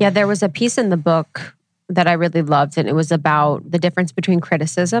 Yeah, there was a piece in the book that I really loved, and it was about the difference between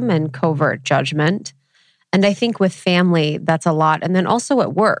criticism and covert judgment. And I think with family, that's a lot. And then also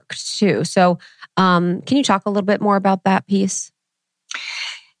at work too. So can you talk a little bit more about that piece?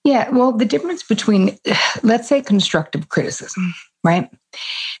 Yeah, well, the difference between, let's say, constructive criticism, right?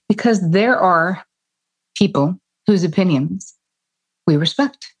 Because there are people whose opinions we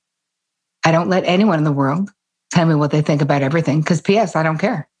respect. I don't let anyone in the world tell me what they think about everything, because P.S., I don't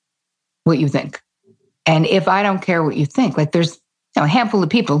care what you think. And if I don't care what you think, like, there's a handful of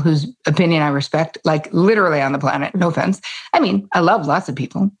people whose opinion I respect, like, literally on the planet, no offense. I mean, I love lots of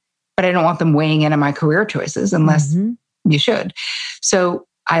people, but I don't want them weighing in on my career choices unless you should. So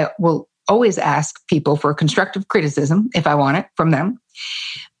I will always ask people for constructive criticism if I want it from them.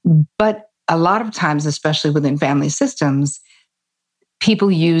 But a lot of times, especially within family systems, people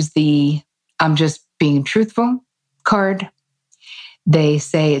use the I'm just being truthful card. They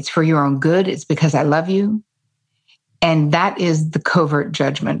say it's for your own good. It's because I love you. And that is the covert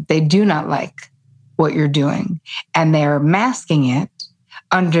judgment. They do not like what you're doing. And they're masking it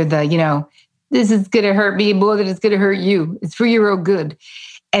under the, this is going to hurt me more than it's going to hurt you. It's for your own good.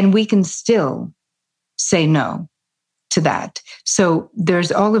 And we can still say no to that. So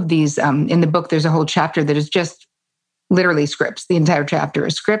there's all of these, in the book, there's a whole chapter that is just literally scripts. The entire chapter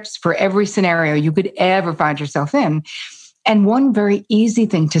is scripts for every scenario you could ever find yourself in. And one very easy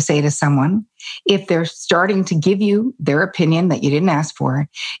thing to say to someone, if they're starting to give you their opinion that you didn't ask for,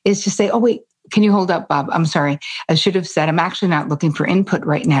 is to say, oh, wait, can you hold up, Bob? I'm sorry. I should have said, I'm actually not looking for input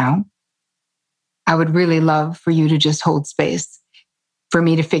right now. I would really love for you to just hold space for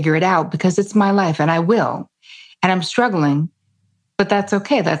me to figure it out, because it's my life and I will. And I'm struggling, but that's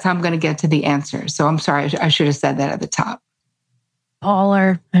okay. That's how I'm going to get to the answer. So I'm sorry. I should have said that at the top.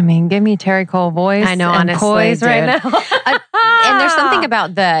 Baller. I mean, give me Terri Cole voice. I know, and honestly, poise dude. right now. And there's something about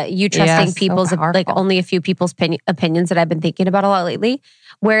you trusting Yes, so people's, like, powerful. only a few people's opinions that I've been thinking about a lot lately,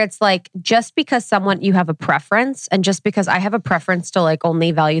 where it's like, just because you have a preference, and just because I have a preference to, like,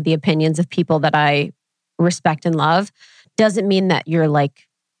 only value the opinions of people that I respect and love, doesn't mean that you're, like,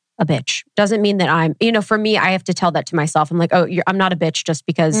 a bitch. Doesn't mean that I'm, for me, I have to tell that to myself. I'm like, I'm not a bitch just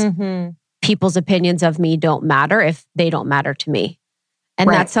because people's opinions of me don't matter if they don't matter to me. And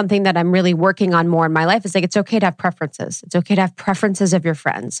that's something that I'm really working on more in my life. It's like, it's okay to have preferences. It's okay to have preferences of your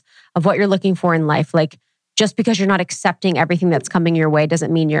friends, of what you're looking for in life. Like, just because you're not accepting everything that's coming your way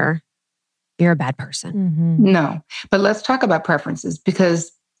doesn't mean you're a bad person. No, but let's talk about preferences,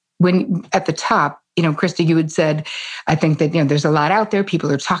 because when at the top, Krista, you had said, I think that, there's a lot out there.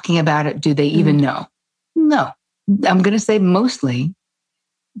 People are talking about it. Do they even know? No, I'm going to say mostly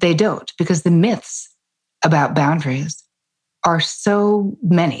they don't, because the myths about boundaries are so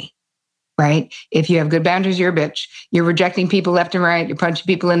many, right? If you have good boundaries, you're a bitch. You're rejecting people left and right. You're punching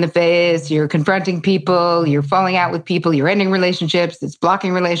people in the face. You're confronting people. You're falling out with people. You're ending relationships. It's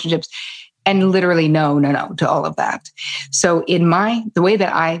blocking relationships. And literally no to all of that. So the way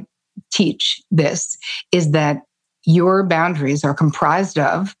that I teach this is that your boundaries are comprised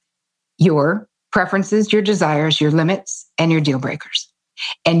of your preferences, your desires, your limits, and your deal breakers.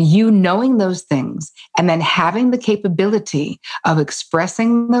 And you knowing those things and then having the capability of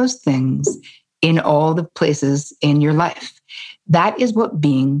expressing those things in all the places in your life. That is what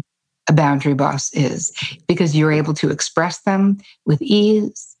being a boundary boss is, because you're able to express them with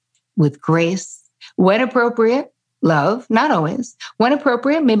ease, with grace, when appropriate, love, not always. When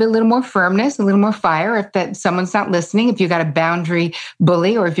appropriate, maybe a little more firmness, a little more fire if that someone's not listening, if you've got a boundary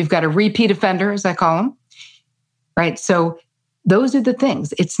bully, or if you've got a repeat offender, as I call them, right? So those are the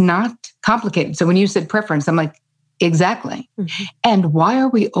things. It's not complicated. So when you said preference, I'm like, exactly. Mm-hmm. And why are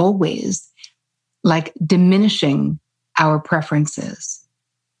we always like diminishing our preferences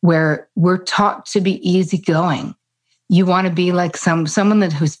where we're taught to be easygoing? You want to be like someone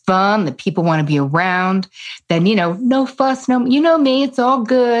who's fun, that people want to be around, then, no fuss, me, it's all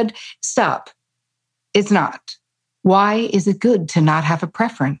good. Stop. It's not. Why is it good to not have a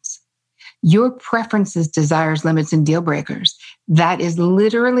preference? Your preferences, desires, limits, and deal breakers. That is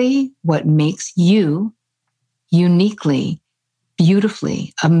literally what makes you uniquely,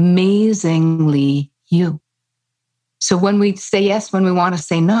 beautifully, amazingly you. So when we say yes, when we want to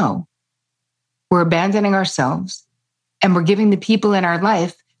say no, we're abandoning ourselves and we're giving the people in our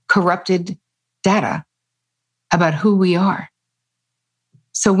life corrupted data about who we are.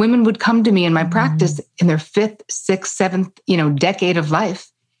 So women would come to me in my practice in their 5th, 6th, 7th, decade of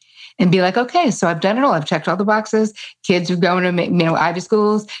life and be like, okay, so I've done it all. I've checked all the boxes. Kids are going to, Ivy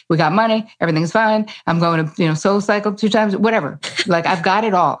schools. We got money. Everything's fine. I'm going to, Soul Cycle 2 times, whatever. Like I've got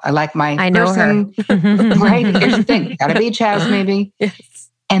it all. I like my person, right? Here's the thing. Got a beach house maybe. Yes.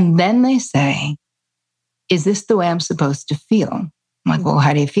 And then they say, is this the way I'm supposed to feel? I'm like, well,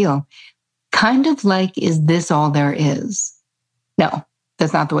 how do you feel? Kind of like, is this all there is? No,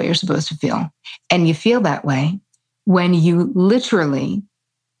 that's not the way you're supposed to feel. And you feel that way when you literally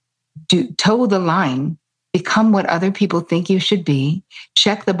toe the line, become what other people think you should be,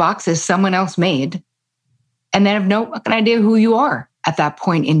 check the boxes someone else made, and then have no fucking idea who you are at that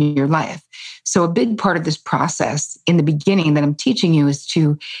point in your life. So a big part of this process in the beginning that I'm teaching you is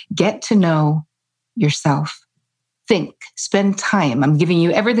to get to know yourself. Think, spend time. I'm giving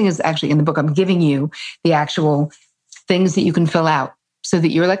you, everything is actually in the book. I'm giving you the actual things that you can fill out so that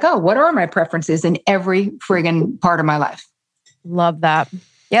you're like, oh, what are my preferences in every friggin' part of my life? Love that.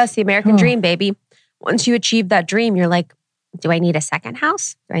 Yeah, it's the American dream, baby. Once you achieve that dream, you're like, do I need a second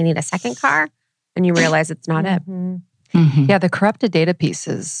house? Do I need a second car? And you realize it's not it. Mm-hmm. Yeah, the corrupted data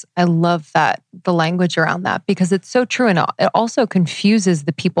pieces. I love that, the language around that, because it's so true. And it also confuses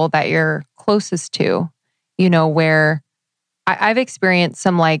the people that you're closest to, where I've experienced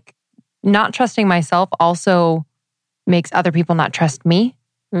some like not trusting myself also makes other people not trust me.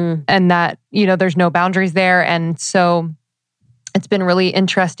 And that, there's no boundaries there. And so it's been really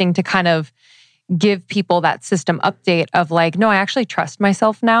interesting to kind of give people that system update of like, no, I actually trust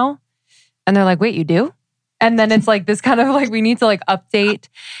myself now. And they're like, wait, you do? And then it's like this kind of like, we need to like update.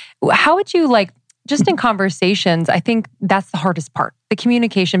 How would you like, just in conversations, I think that's the hardest part. The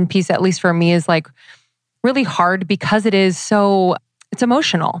communication piece, at least for me, is like really hard because it's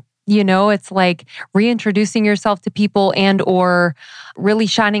emotional. It's like reintroducing yourself to people and or really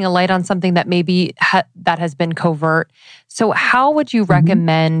shining a light on something that maybe that has been covert. So how would you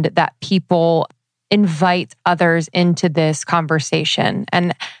recommend that people invite others into this conversation?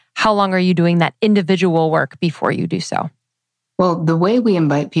 And how long are you doing that individual work before you do so? Well, the way we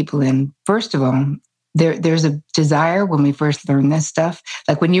invite people in, first of all, there's a desire when we first learn this stuff,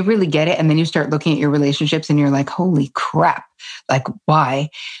 like when you really get it and then you start looking at your relationships and you're like, holy crap, like why?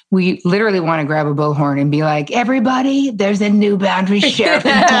 We literally want to grab a bullhorn and be like, everybody, there's a new boundary shift.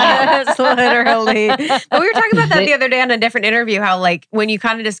 Yes, literally. But we were talking about that the other day on a different interview, how like when you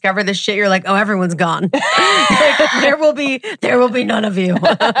kind of discover this shit, you're like, oh, everyone's gone. there will be none of you.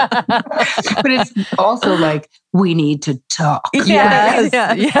 But it's also like, we need to talk. Yes.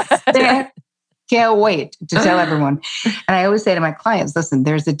 Can't wait to tell everyone. And I always say to my clients, listen,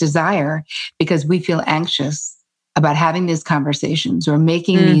 there's a desire because we feel anxious about having these conversations or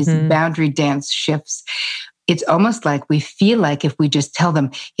making these boundary dance shifts. It's almost like we feel like if we just tell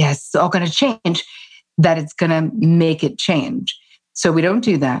them, yes, it's all going to change, that it's going to make it change. So we don't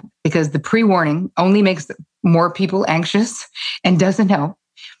do that because the pre-warning only makes more people anxious and doesn't help.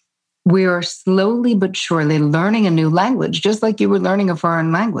 We are slowly but surely learning a new language, just like you were learning a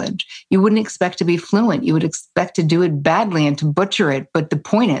foreign language. You wouldn't expect to be fluent. You would expect to do it badly and to butcher it. But the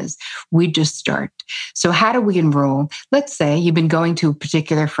point is, we just start. So how do we enroll? Let's say you've been going to a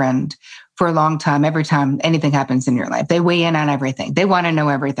particular friend for a long time. Every time anything happens in your life, they weigh in on everything. They want to know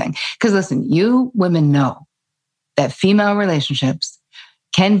everything. Because listen, you women know that female relationships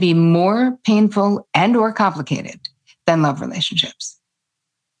can be more painful and or complicated than love relationships.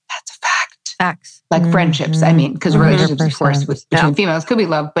 That's a fact. Facts. Like friendships, I mean, because relationships, of course, between females could be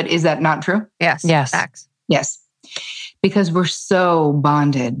love, but is that not true? Yes. Facts. Yes. Because we're so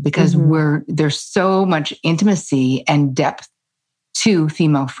bonded, because there's so much intimacy and depth to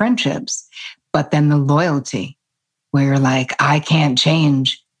female friendships, but then the loyalty where you're like, I can't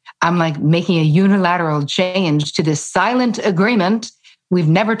change. I'm like making a unilateral change to this silent agreement we've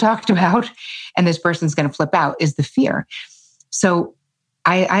never talked about, and this person's going to flip out, is the fear. So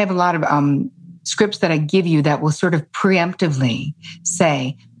I have a lot of scripts that I give you that will sort of preemptively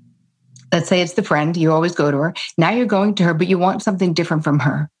say, let's say it's the friend, you always go to her. Now you're going to her, but you want something different from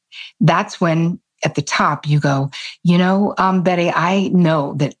her. That's when at the top you go, Betty, I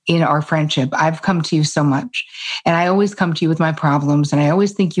know that in our friendship, I've come to you so much, and I always come to you with my problems, and I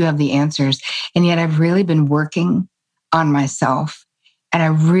always think you have the answers. And yet I've really been working on myself, and I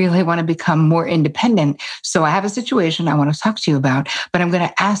really want to become more independent. So I have a situation I want to talk to you about, but I'm going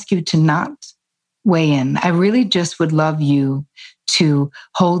to ask you to not weigh in. I really just would love you to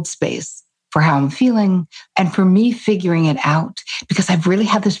hold space for how I'm feeling and for me figuring it out, because I've really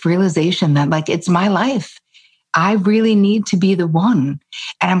had this realization that like, it's my life. I really need to be the one,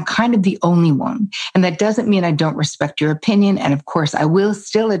 and I'm kind of the only one. And that doesn't mean I don't respect your opinion. And of course, I will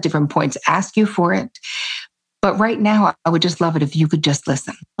still at different points ask you for it. But right now, I would just love it if you could just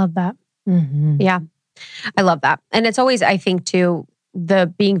listen. Love that. Yeah, I love that. And it's always, I think, too,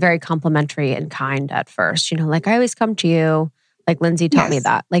 the being very complimentary and kind at first. Like I always come to you, like Lindsay taught me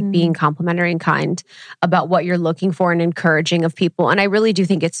that, like being complimentary and kind about what you're looking for and encouraging of people. And I really do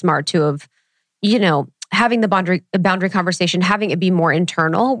think it's smart too of, having the boundary conversation, having it be more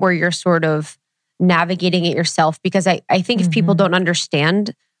internal where you're sort of navigating it yourself. Because I think if people don't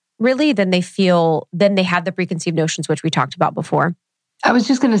understand really, then they have the preconceived notions, which we talked about before. I was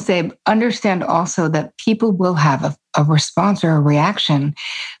just going to say, understand also that people will have a response or a reaction,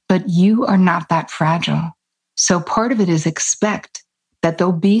 but you are not that fragile. So part of it is expect that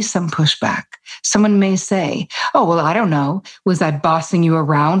there'll be some pushback. Someone may say, oh, well, I don't know. Was I bossing you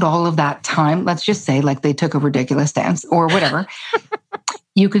around all of that time? Let's just say like they took a ridiculous stance or whatever.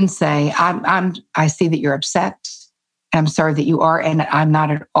 You can say, I see that you're upset. I'm sorry that you are. And I'm not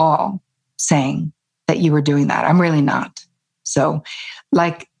at all saying that you were doing that. I'm really not. So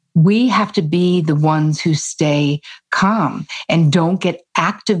like we have to be the ones who stay calm and don't get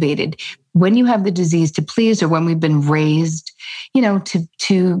activated when you have the disease to please, or when we've been raised,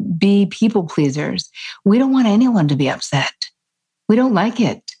 to be people pleasers. We don't want anyone to be upset. We don't like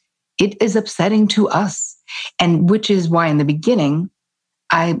it. It is upsetting to us. And which is why in the beginning,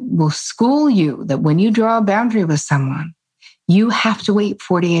 I will school you that when you draw a boundary with someone, you have to wait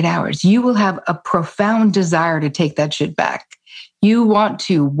 48 hours. You will have a profound desire to take that shit back. You want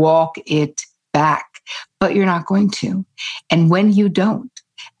to walk it back, but you're not going to. And when you don't,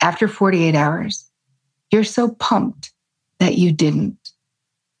 after 48 hours, you're so pumped that you didn't.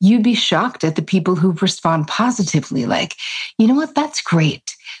 You'd be shocked at the people who respond positively. Like, you know what? That's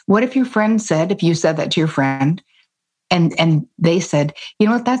great. What if your friend said, if you said that to your friend, and they said, you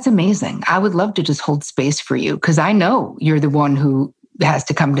know what? That's amazing. I would love to just hold space for you because I know you're the one who has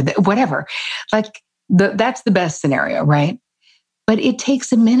to come to whatever. Like that's the best scenario, right? But it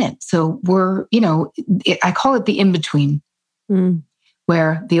takes a minute. So we're, I call it the in-between,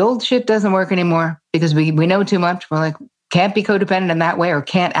 where the old shit doesn't work anymore because we know too much. We're like, can't be codependent in that way or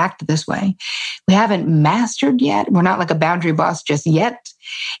can't act this way. We haven't mastered yet. We're not like a boundary boss just yet.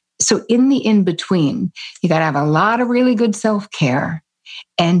 So in the in-between, you got to have a lot of really good self-care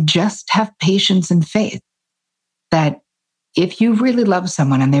and just have patience and faith that if you really love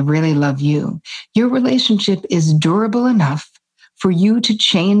someone and they really love you, your relationship is durable enough for you to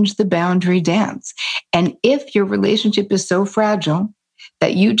change the boundary dance. And if your relationship is so fragile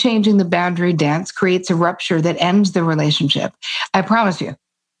that you changing the boundary dance creates a rupture that ends the relationship, I promise you,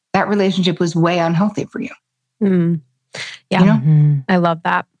 that relationship was way unhealthy for you. Yeah, I love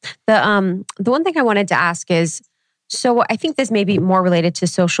that. The one thing I wanted to ask is, so I think this may be more related to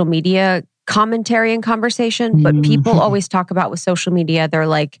social media commentary and conversation, but people always talk about with social media, they're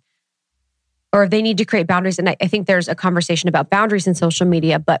like, or they need to create boundaries. And I think there's a conversation about boundaries in social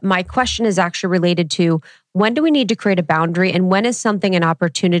media, but my question is actually related to when do we need to create a boundary and when is something an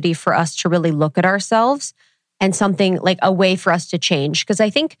opportunity for us to really look at ourselves and something like a way for us to change? Because I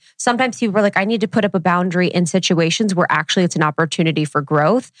think sometimes people are like, I need to put up a boundary in situations where actually it's an opportunity for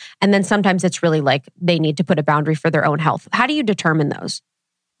growth. And then sometimes it's really like they need to put a boundary for their own health. How do you determine those?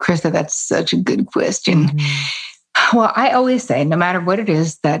 Krista, that's such a good question. Well, I always say, no matter what it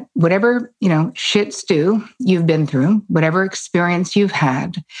is, that whatever, shit stew you've been through, whatever experience you've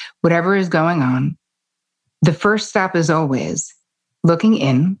had, whatever is going on, the first stop is always looking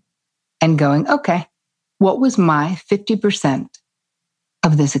in and going, okay, what was my 50%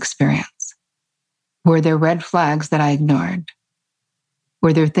 of this experience? Were there red flags that I ignored?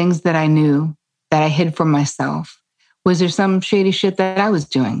 Were there things that I knew that I hid from myself? Was there some shady shit that I was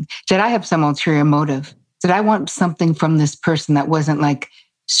doing? Did I have some ulterior motive? Did I want something from this person that wasn't like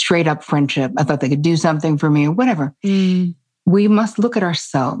straight up friendship? I thought they could do something for me or whatever. We must look at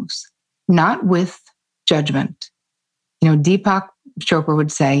ourselves, not with judgment. Deepak Chopra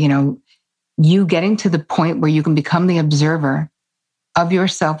would say, you getting to the point where you can become the observer of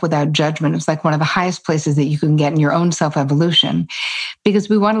yourself without judgment is like one of the highest places that you can get in your own self-evolution, because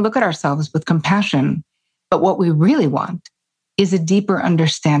we want to look at ourselves with compassion. But what we really want is a deeper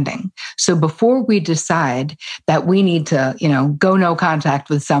understanding. So before we decide that we need to, go no contact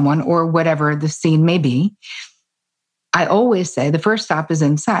with someone or whatever the scene may be, I always say the first stop is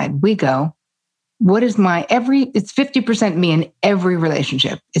inside. We go, what is it's 50% me in every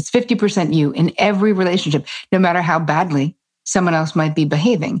relationship. It's 50% you in every relationship, no matter how badly someone else might be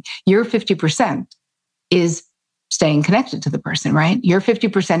behaving. Your 50% is staying connected to the person, right? Your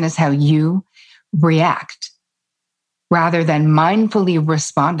 50% is how you react rather than mindfully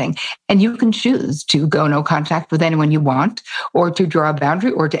responding. And you can choose to go no contact with anyone you want, or to draw a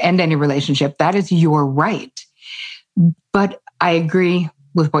boundary, or to end any relationship. That is your right. But I agree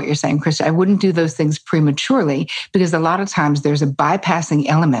with what you're saying, Krista. I wouldn't do those things prematurely, because a lot of times there's a bypassing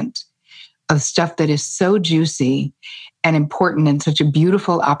element of stuff that is so juicy and important and such a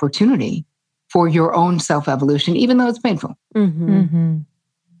beautiful opportunity for your own self-evolution, even though it's painful.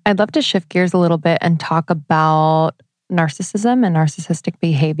 I'd love to shift gears a little bit and talk about narcissism and narcissistic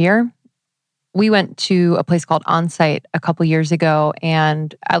behavior. We went to a place called Onsite a couple years ago,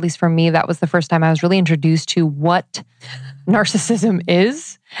 and at least for me, that was the first time I was really introduced to what narcissism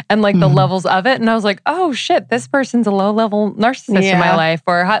is and like the levels of it. And I was like, oh shit, this person's a low-level narcissist in my life.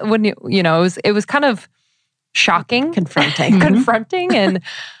 Or how, wouldn't you know, it was kind of shocking, confronting. And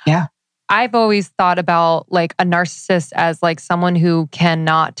yeah, I've always thought about like a narcissist as like someone who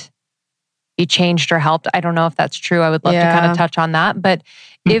cannot be changed or helped. I don't know if that's true. I would love to kind of touch on that. But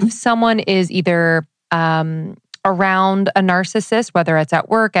if someone is either around a narcissist, whether it's at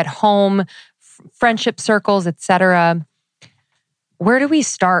work, at home, friendship circles, etc., where do we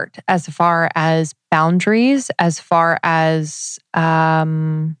start as far as boundaries, as far as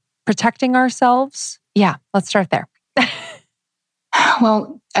protecting ourselves? Yeah, let's start there.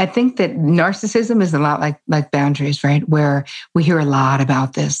 Well, I think that narcissism is a lot like boundaries, right? Where we hear a lot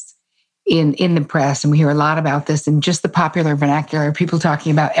about this in the press, and we hear a lot about this in just the popular vernacular, people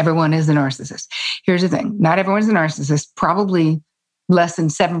talking about everyone is a narcissist. Here's the thing. Not everyone is a narcissist. Probably less than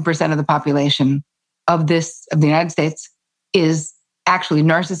 7% of the population of the United States is actually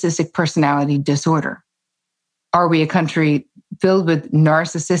narcissistic personality disorder. Are we a country filled with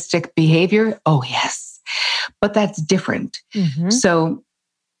narcissistic behavior? Oh, yes. But that's different. So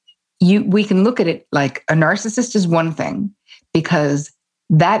we can look at it like a narcissist is one thing, because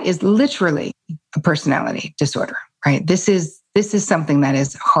that is literally a personality disorder, right? This is something that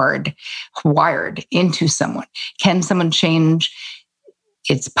is wired into someone. Can someone change?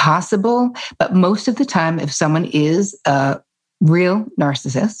 It's possible, but most of the time, if someone is a real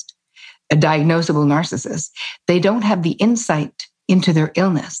narcissist, a diagnosable narcissist, they don't have the insight into their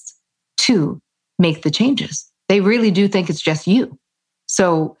illness to make the changes. They really do think it's just you.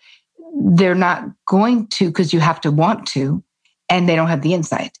 So they're not going to, because you have to want to, and they don't have the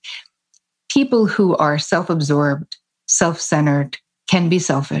insight. People who are self-absorbed, self-centered, can be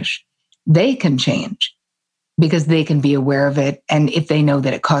selfish. They can change because they can be aware of it. And if they know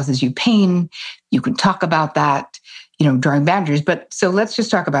that it causes you pain, you can talk about that, drawing boundaries. But so let's just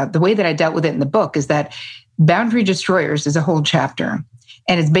talk about the way that I dealt with it in the book is that Boundary Destroyers is a whole chapter.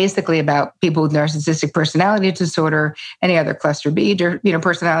 And it's basically about people with narcissistic personality disorder, any other cluster B,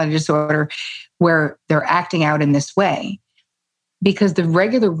 personality disorder, where they're acting out in this way. Because the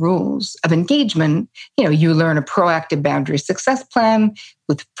regular rules of engagement, you learn a proactive boundary success plan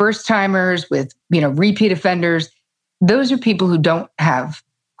with first timers, with, repeat offenders. Those are people who don't have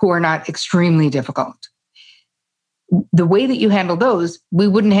who are not extremely difficult. The way that you handle those, we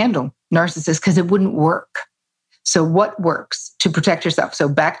wouldn't handle narcissists because it wouldn't work. So what works to protect yourself? So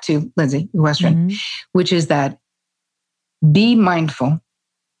back to Lindsay, your question, which is that be mindful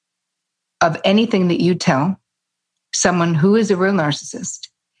of anything that you tell someone who is a real narcissist.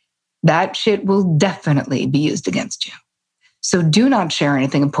 That shit will definitely be used against you. So do not share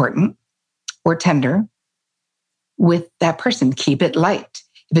anything important or tender with that person. Keep it light.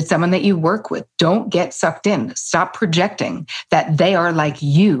 If it's someone that you work with, don't get sucked in. Stop projecting that they are like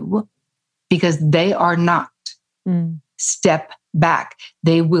you because they are not. Step back.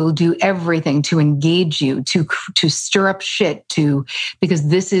 They will do everything to engage you, to stir up shit, because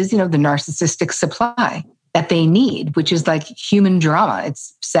this is, the narcissistic supply that they need, which is like human drama.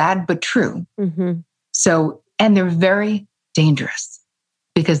 It's sad, but true. So, and they're very dangerous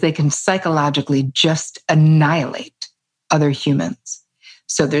because they can psychologically just annihilate other humans.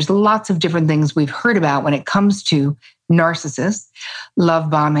 So there's lots of different things we've heard about when it comes to narcissists. Love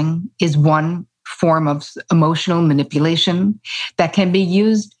bombing is one form of emotional manipulation that can be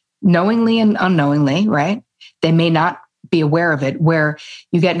used knowingly and unknowingly, right? They may not be aware of it, where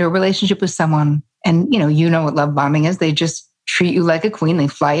you get into a relationship with someone and, you know what love bombing is. They just treat you like a queen. They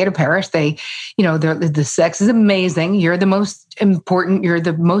fly you to Paris. The sex is amazing. You're the most important. You're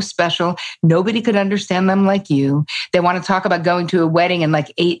the most special. Nobody could understand them like you. They want to talk about going to a wedding in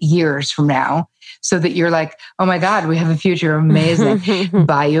like 8 years from now so that you're like, oh my God, we have a future. Amazing.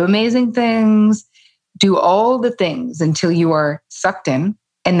 Buy you amazing things. Do all the things until you are sucked in,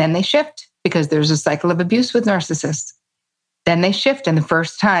 and then they shift because there's a cycle of abuse with narcissists. Then they shift. And the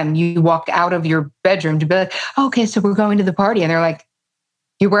first time you walk out of your bedroom to be like, oh, okay, so we're going to the party. And they're like,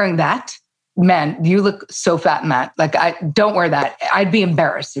 you're wearing that? Man, you look so fat in that. Like, don't wear that. I'd be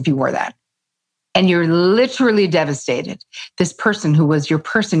embarrassed if you wore that. And you're literally devastated. This person who was your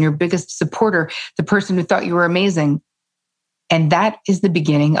biggest supporter, the person who thought you were amazing. And that is the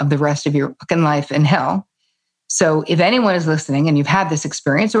beginning of the rest of your fucking life in hell. So if anyone is listening and you've had this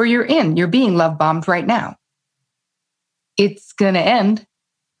experience, or you're being love bombed right now, it's going to end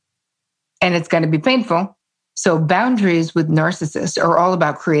and it's going to be painful. So boundaries with narcissists are all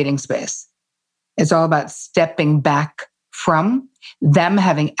about creating space. It's all about stepping back from them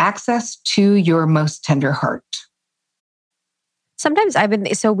having access to your most tender heart. Sometimes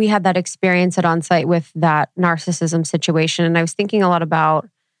so we had that experience at On-Site with that narcissism situation. And I was thinking a lot about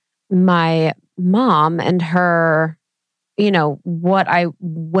my mom and her,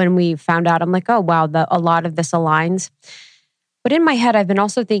 when we found out, I'm like, oh, wow, a lot of this aligns. But in my head, I've been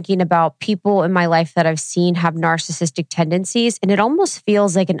also thinking about people in my life that I've seen have narcissistic tendencies. And it almost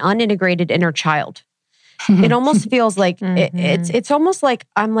feels like an unintegrated inner child. It almost feels like it's almost like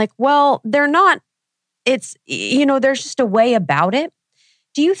I'm like, well, they're not. It's, there's just a way about it.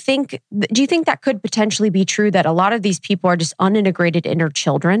 Do you think that could potentially be true, that a lot of these people are just unintegrated inner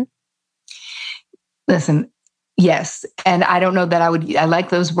children? Listen, yes. And I don't know that I like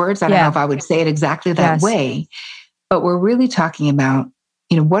those words. I don't know if I would say it exactly that way, but we're really talking about,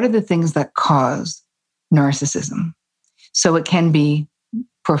 what are the things that cause narcissism? So it can be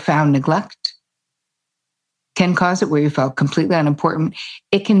profound neglect, can cause it where you felt completely unimportant.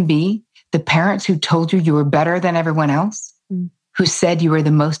 It can be the parents who told you were better than everyone else, who said you were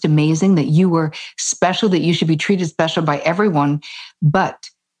the most amazing, that you were special, that you should be treated special by everyone, but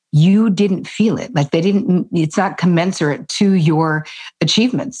you didn't feel it. Like it's not commensurate to your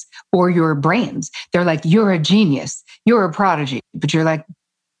achievements or your brains. They're like, you're a genius, you're a prodigy, but you're like,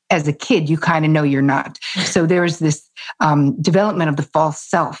 as a kid, you kind of know you're not. So there's this development of the false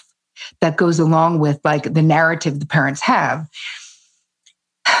self that goes along with like the narrative the parents have.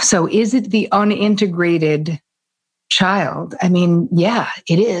 So is it the unintegrated child? I mean, yeah,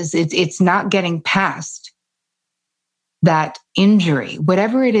 it is. It's not getting past that injury,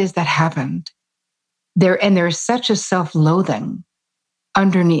 whatever it is that happened there. And there's such a self-loathing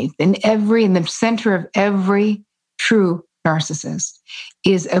underneath in the center of every true narcissist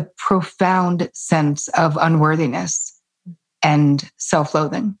is a profound sense of unworthiness and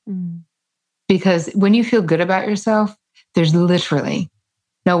self-loathing. Because when you feel good about yourself, there's literally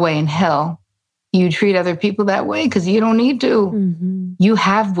no way in hell you treat other people that way, because you don't need to. You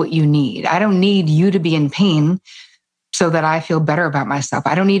have what you need. I don't need you to be in pain so that I feel better about myself.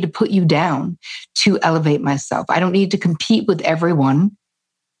 I don't need to put you down to elevate myself. I don't need to compete with everyone,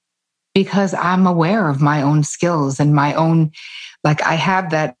 because I'm aware of my own skills and my own, I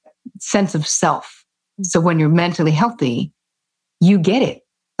have that sense of self. So when you're mentally healthy, you get it.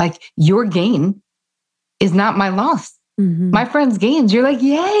 Like, your gain is not my loss. My friend's gains, you're like,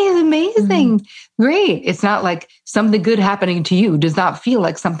 yay, amazing. Great. It's not like something good happening to you does not feel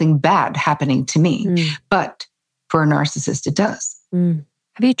like something bad happening to me. But for a narcissist, it does.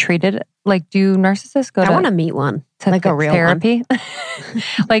 Have you treated, like, do narcissists go I want to meet one, to like a real therapy?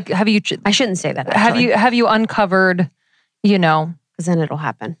 Like, have you, I shouldn't say that, actually. have you uncovered, because then it'll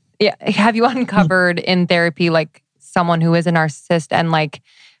happen. Yeah. Have you uncovered in therapy, like, someone who is a narcissist? And, like,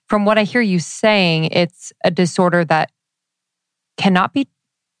 from what I hear you saying, it's a disorder that cannot be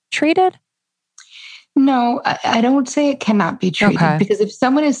treated? No, I don't say it cannot be treated, because if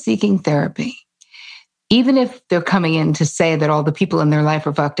someone is seeking therapy, even if they're coming in to say that all the people in their life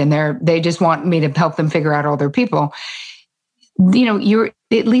are fucked and they just want me to help them figure out all their people, you're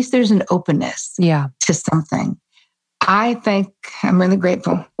at least there's an openness to something. I think I'm really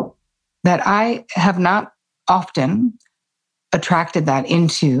grateful that I have not often attracted that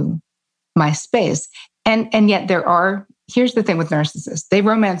into my space. And yet here's the thing with narcissists. They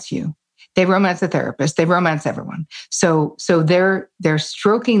romance you. They romance the therapist. They romance everyone. So they're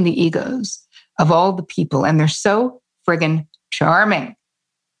stroking the egos of all the people, and they're so friggin' charming.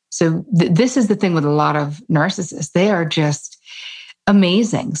 So this is the thing with a lot of narcissists. They are just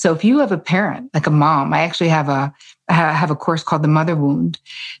amazing. So if you have a parent, like a mom, I actually have a course called The Mother Wound,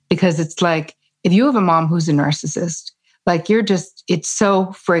 because it's like, if you have a mom who's a narcissist, like it's so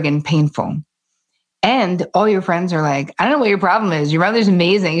friggin' painful. And all your friends are like, I don't know what your problem is. Your mother's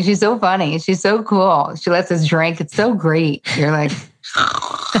amazing. She's so funny. She's so cool. She lets us drink. It's so great. You're like,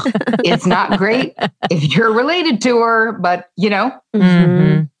 it's not great if you're related to her, but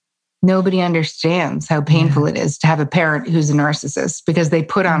nobody understands how painful it is to have a parent who's a narcissist, because they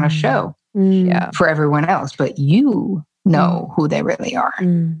put on a show for everyone else, but you know who they really are.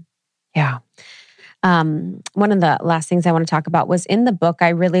 Yeah. One of the last things I want to talk about was in the book I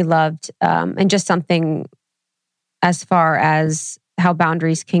really loved, and just something as far as how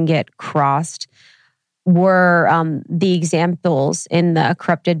boundaries can get crossed, were the examples in the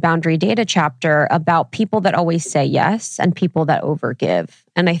corrupted boundary data chapter about people that always say yes and people that overgive.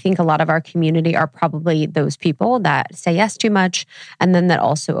 And I think a lot of our community are probably those people that say yes too much and then that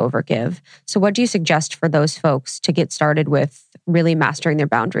also overgive. So what do you suggest for those folks to get started with really mastering their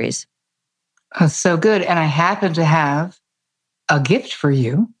boundaries? Oh, so good. And I happen to have a gift for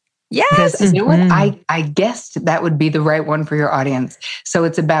you. Yes. Because you know what? I guessed that would be the right one for your audience. So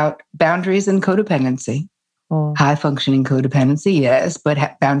it's about boundaries and codependency. High functioning codependency, yes,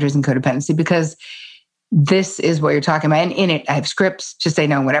 but boundaries and codependency, because this is what you're talking about. And in it, I have scripts to say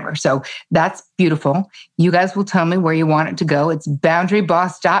no, whatever. So that's beautiful. You guys will tell me where you want it to go. It's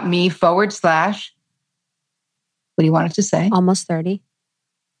boundaryboss.me/ what do you want it to say? Almost 30.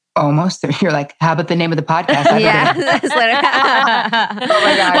 Almost 30. You're like, how about the name of the podcast? Yeah. Oh my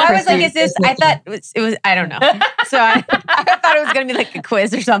God. Well, I was like, is this, I thought it was, I don't know. So I thought it was going to be like a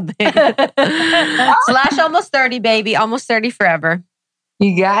quiz or something. / almost 30, baby. Almost 30 forever.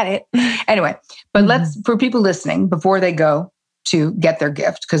 You got it. Anyway, but for people listening, before they go to get their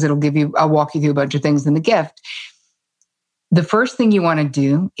gift, because I'll walk you through a bunch of things in the gift. The first thing you want to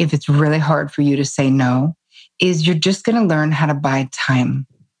do, if it's really hard for you to say no, is you're just going to learn how to buy time.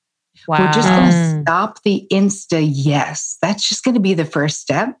 Wow. We're just going to stop the insta yes. That's just going to be the first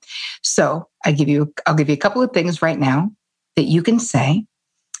step. So I'll give you a couple of things right now that you can say,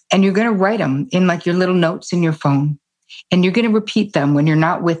 and you're going to write them in like your little notes in your phone. And you're going to repeat them when you're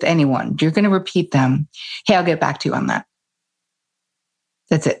not with anyone. You're going to repeat them. Hey, I'll get back to you on that.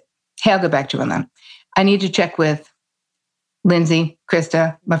 That's it. Hey, I'll get back to you on that. I need to check with Lindsay,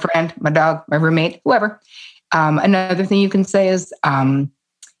 Krista, my friend, my dog, my roommate, whoever. Another thing you can say is,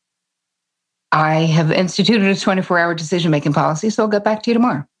 I have instituted a 24-hour decision-making policy, so I'll get back to you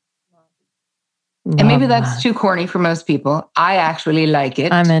tomorrow. And maybe that's too corny for most people. I actually like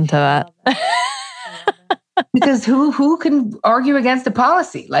it. I'm into that. Because who can argue against a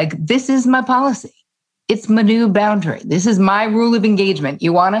policy? Like, this is my policy. It's my new boundary. This is my rule of engagement.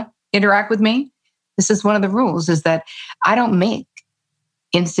 You want to interact with me? This is one of the rules, is that I don't make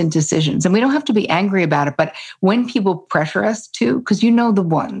instant decisions. And we don't have to be angry about it. But when people pressure us to, because you know the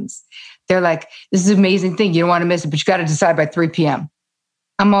ones, they're like, this is an amazing thing. You don't want to miss it, but you got to decide by 3 p.m.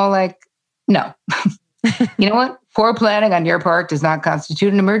 I'm all like, no. You know what? Poor planning on your part does not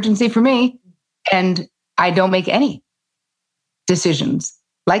constitute an emergency for me. And I don't make any decisions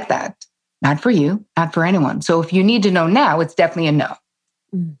like that. Not for you, not for anyone. So if you need to know now, it's definitely a no.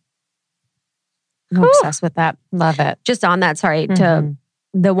 I'm obsessed with that. Love it. Just on that, sorry, to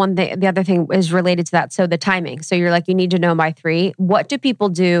the other thing is related to that. So the timing. So you're like, you need to know by 3. What do people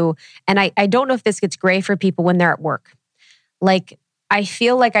do? And I don't know if this gets gray for people when they're at work. Like, I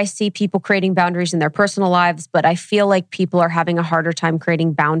feel like I see people creating boundaries in their personal lives, but I feel like people are having a harder time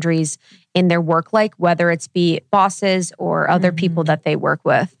creating boundaries in their work life, whether it's be bosses or other people that they work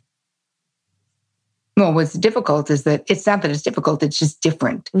with. Well, what's difficult is that it's not that it's difficult, it's just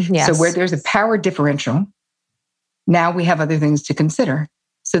different. Yes. So where there's a power differential, now we have other things to consider.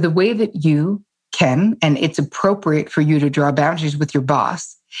 So the way that you can, and it's appropriate for you to draw boundaries with your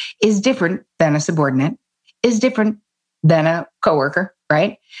boss, is different than a subordinate, is different than a coworker,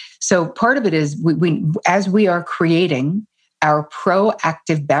 right? So part of it is we as we are creating our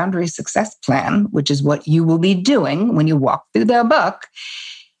proactive boundary success plan, which is what you will be doing when you walk through the book,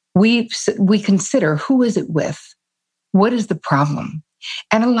 we consider, who is it with? What is the problem?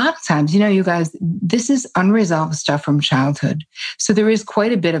 And a lot of times, you guys, this is unresolved stuff from childhood. So there is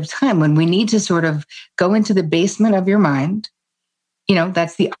quite a bit of time when we need to sort of go into the basement of your mind.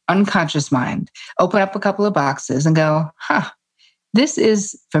 That's the unconscious mind. Open up a couple of boxes and go, this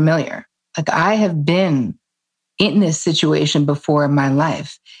is familiar. Like, I have been in this situation before in my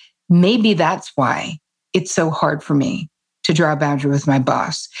life. Maybe that's why it's so hard for me to draw a boundary with my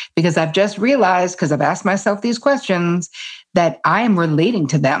boss, because I've just realized, because I've asked myself these questions, that I am relating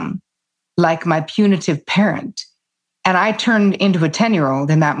to them like my punitive parent. And I turned into a 10-year-old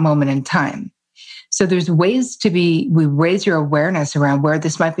in that moment in time. So there's ways we raise your awareness around where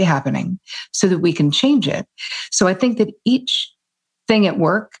this might be happening so that we can change it. So I think that each thing at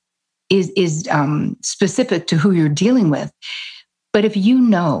work is specific to who you're dealing with. But if you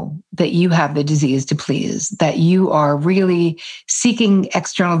know that you have the disease to please, that you are really seeking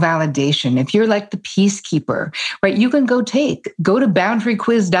external validation, if you're like the peacekeeper, right, you can go to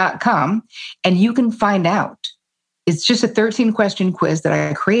boundaryquiz.com and you can find out. It's just a 13-question quiz that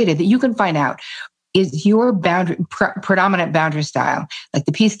I created that you can find out. Is your predominant boundary style, like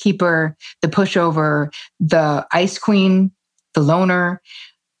the peacekeeper, the pushover, the ice queen, the loner?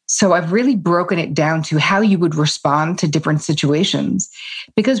 So I've really broken it down to how you would respond to different situations,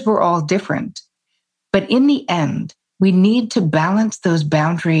 because we're all different. But in the end, we need to balance those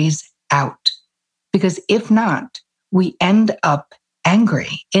boundaries out, because if not, we end up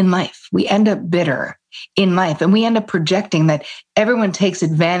angry in life. We end up bitter in life, and we end up projecting that everyone takes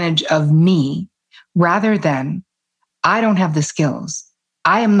advantage of me rather than, I don't have the skills.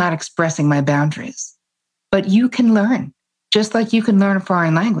 I am not expressing my boundaries. But you can learn. Just like you can learn a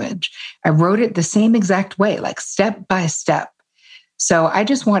foreign language. I wrote it the same exact way, like step by step. So I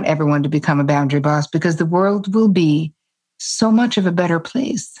just want everyone to become a boundary boss, because the world will be so much of a better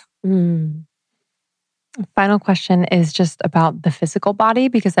place. Final question is just about the physical body,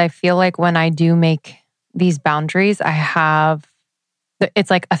 because I feel like when I do make these boundaries, it's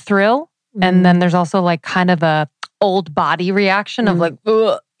like a thrill. And then there's also like kind of a old body reaction of like,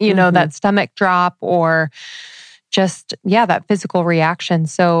 that stomach drop, or just, that physical reaction.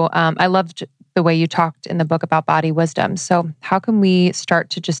 So I loved the way you talked in the book about body wisdom. So how can we start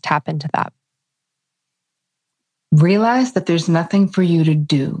to just tap into that? Realize that there's nothing for you to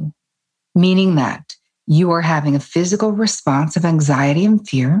do, meaning that you are having a physical response of anxiety and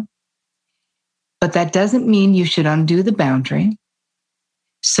fear, but that doesn't mean you should undo the boundary.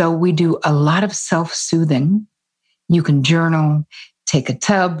 So we do a lot of self-soothing. You can journal, take a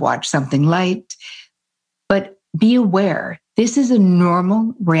tub, watch something light, but be aware. This is a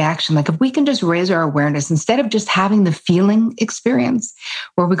normal reaction. Like, if we can just raise our awareness instead of just having the feeling experience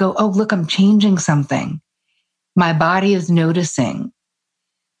where we go, oh, look, I'm changing something. My body is noticing.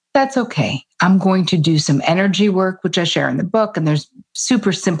 That's okay. I'm going to do some energy work, which I share in the book. And there's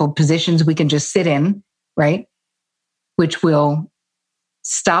super simple positions we can just sit in, right? Which will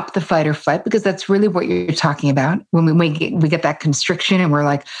stop the fight or flight, because that's really what you're talking about. When we get that constriction and we're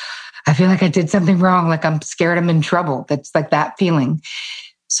like, I feel like I did something wrong, like I'm scared I'm in trouble. That's like that feeling.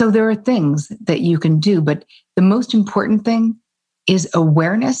 So there are things that you can do, but the most important thing is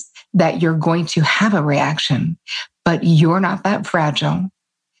awareness that you're going to have a reaction, but you're not that fragile.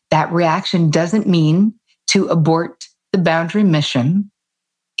 That reaction doesn't mean to abort the boundary mission.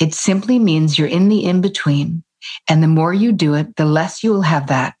 It simply means you're in the in-between. And the more you do it, the less you will have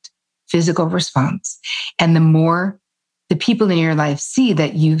that physical response. And the more the people in your life see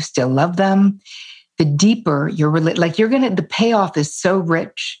that you still love them, the deeper the payoff is so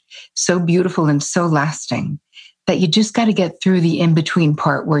rich, so beautiful, and so lasting that you just got to get through the in-between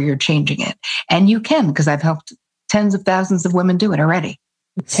part where you're changing it. And you can, because I've helped tens of thousands of women do it already.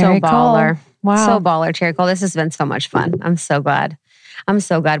 So baller. Wow. So baller, Terri Cole. This has been so much fun. I'm so glad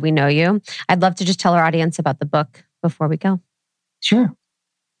we know you. I'd love to just tell our audience about the book before we go. Sure.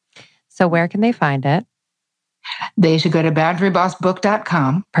 So where can they find it? They should go to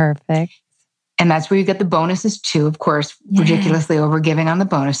boundarybossbook.com. Perfect. And that's where you get the bonuses too. Of course, ridiculously overgiving on the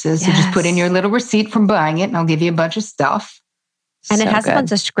bonuses. So just put in your little receipt from buying it and I'll give you a bunch of stuff. And it has a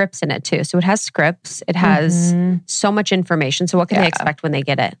bunch of scripts in it too. So it has scripts. It has so much information. So what can they expect when they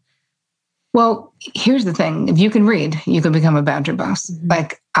get it? Well, here's the thing. If you can read, you can become a boundary boss.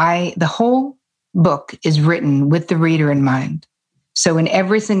 The whole book is written with the reader in mind. So in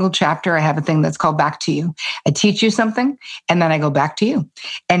every single chapter, I have a thing that's called back to you. I teach you something and then I go back to you.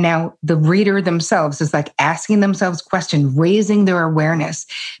 And now the reader themselves is like asking themselves questions, raising their awareness,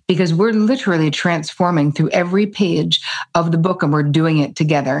 because we're literally transforming through every page of the book and we're doing it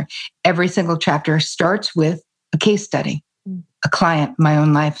together. Every single chapter starts with a case study, a client, my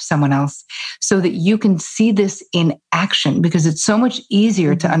own life, someone else, so that you can see this in action, because it's so much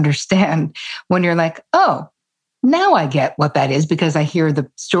easier to understand when you're like, oh, now I get what that is because I hear the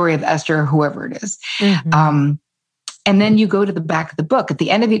story of Esther or whoever it is. And then you go to the back of the book. At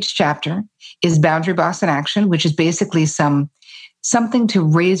the end of each chapter is Boundary Boss in Action, which is basically something to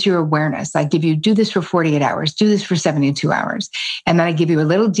raise your awareness. I give you, do this for 48 hours, do this for 72 hours. And then I give you a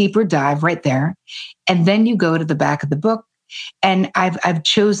little deeper dive right there. And then you go to the back of the book. And I've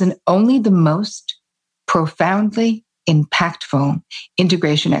chosen only the most profoundly impactful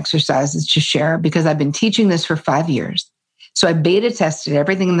integration exercises to share, because I've been teaching this for 5 years. So I beta tested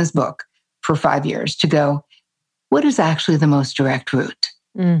everything in this book for 5 years to go, what is actually the most direct route?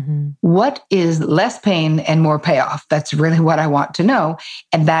 What is less pain and more payoff? That's really what I want to know.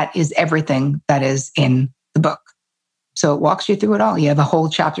 And that is everything that is in the book. So it walks you through it all. You have a whole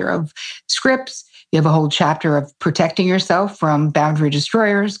chapter of scripts. You have a whole chapter of protecting yourself from boundary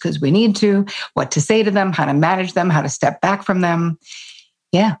destroyers, because we need to, what to say to them, how to manage them, how to step back from them.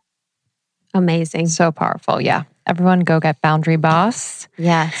 Yeah. Amazing. So powerful. Yeah. Everyone go get Boundary Boss.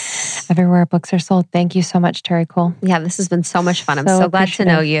 Yes. Everywhere books are sold. Thank you so much, Terri Cole. Yeah, this has been so much fun. I'm so glad to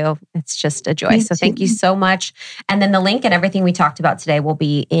know you. It's just a joy. So thank you so much. And then the link and everything we talked about today will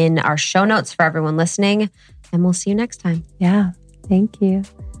be in our show notes for everyone listening. And we'll see you next time. Yeah. Thank you.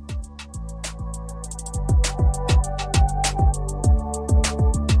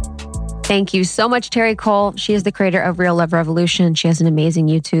 Thank you so much, Terri Cole. She is the creator of Real Love Revolution. She has an amazing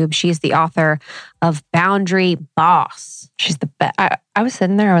YouTube. She's the author of Boundary Boss. She's the best. I was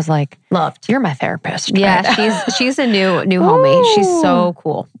sitting there. I was like, loved. You're my therapist. Yeah, right? she's a new homie. She's so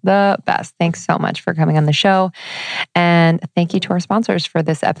cool. The best. Thanks so much for coming on the show. And thank you to our sponsors for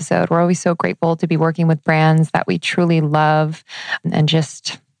this episode. We're always so grateful to be working with brands that we truly love and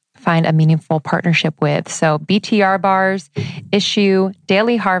just find a meaningful partnership with. So BTR Bars, Issue,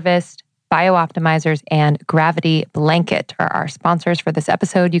 Daily Harvest, BioOptimizers, and Gravity Blanket are our sponsors for this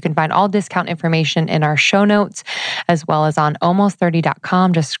episode. You can find all discount information in our show notes, as well as on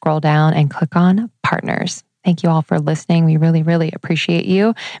almost30.com. Just scroll down and click on partners. Thank you all for listening. We really, really appreciate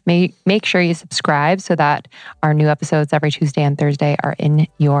you. Make sure you subscribe so that our new episodes every Tuesday and Thursday are in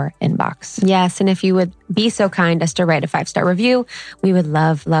your inbox. Yes. And if you would be so kind as to write a 5-star review, we would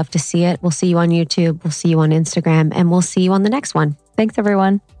love to see it. We'll see you on YouTube. We'll see you on Instagram, and we'll see you on the next one. Thanks,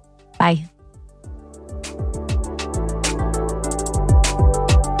 everyone. Bye.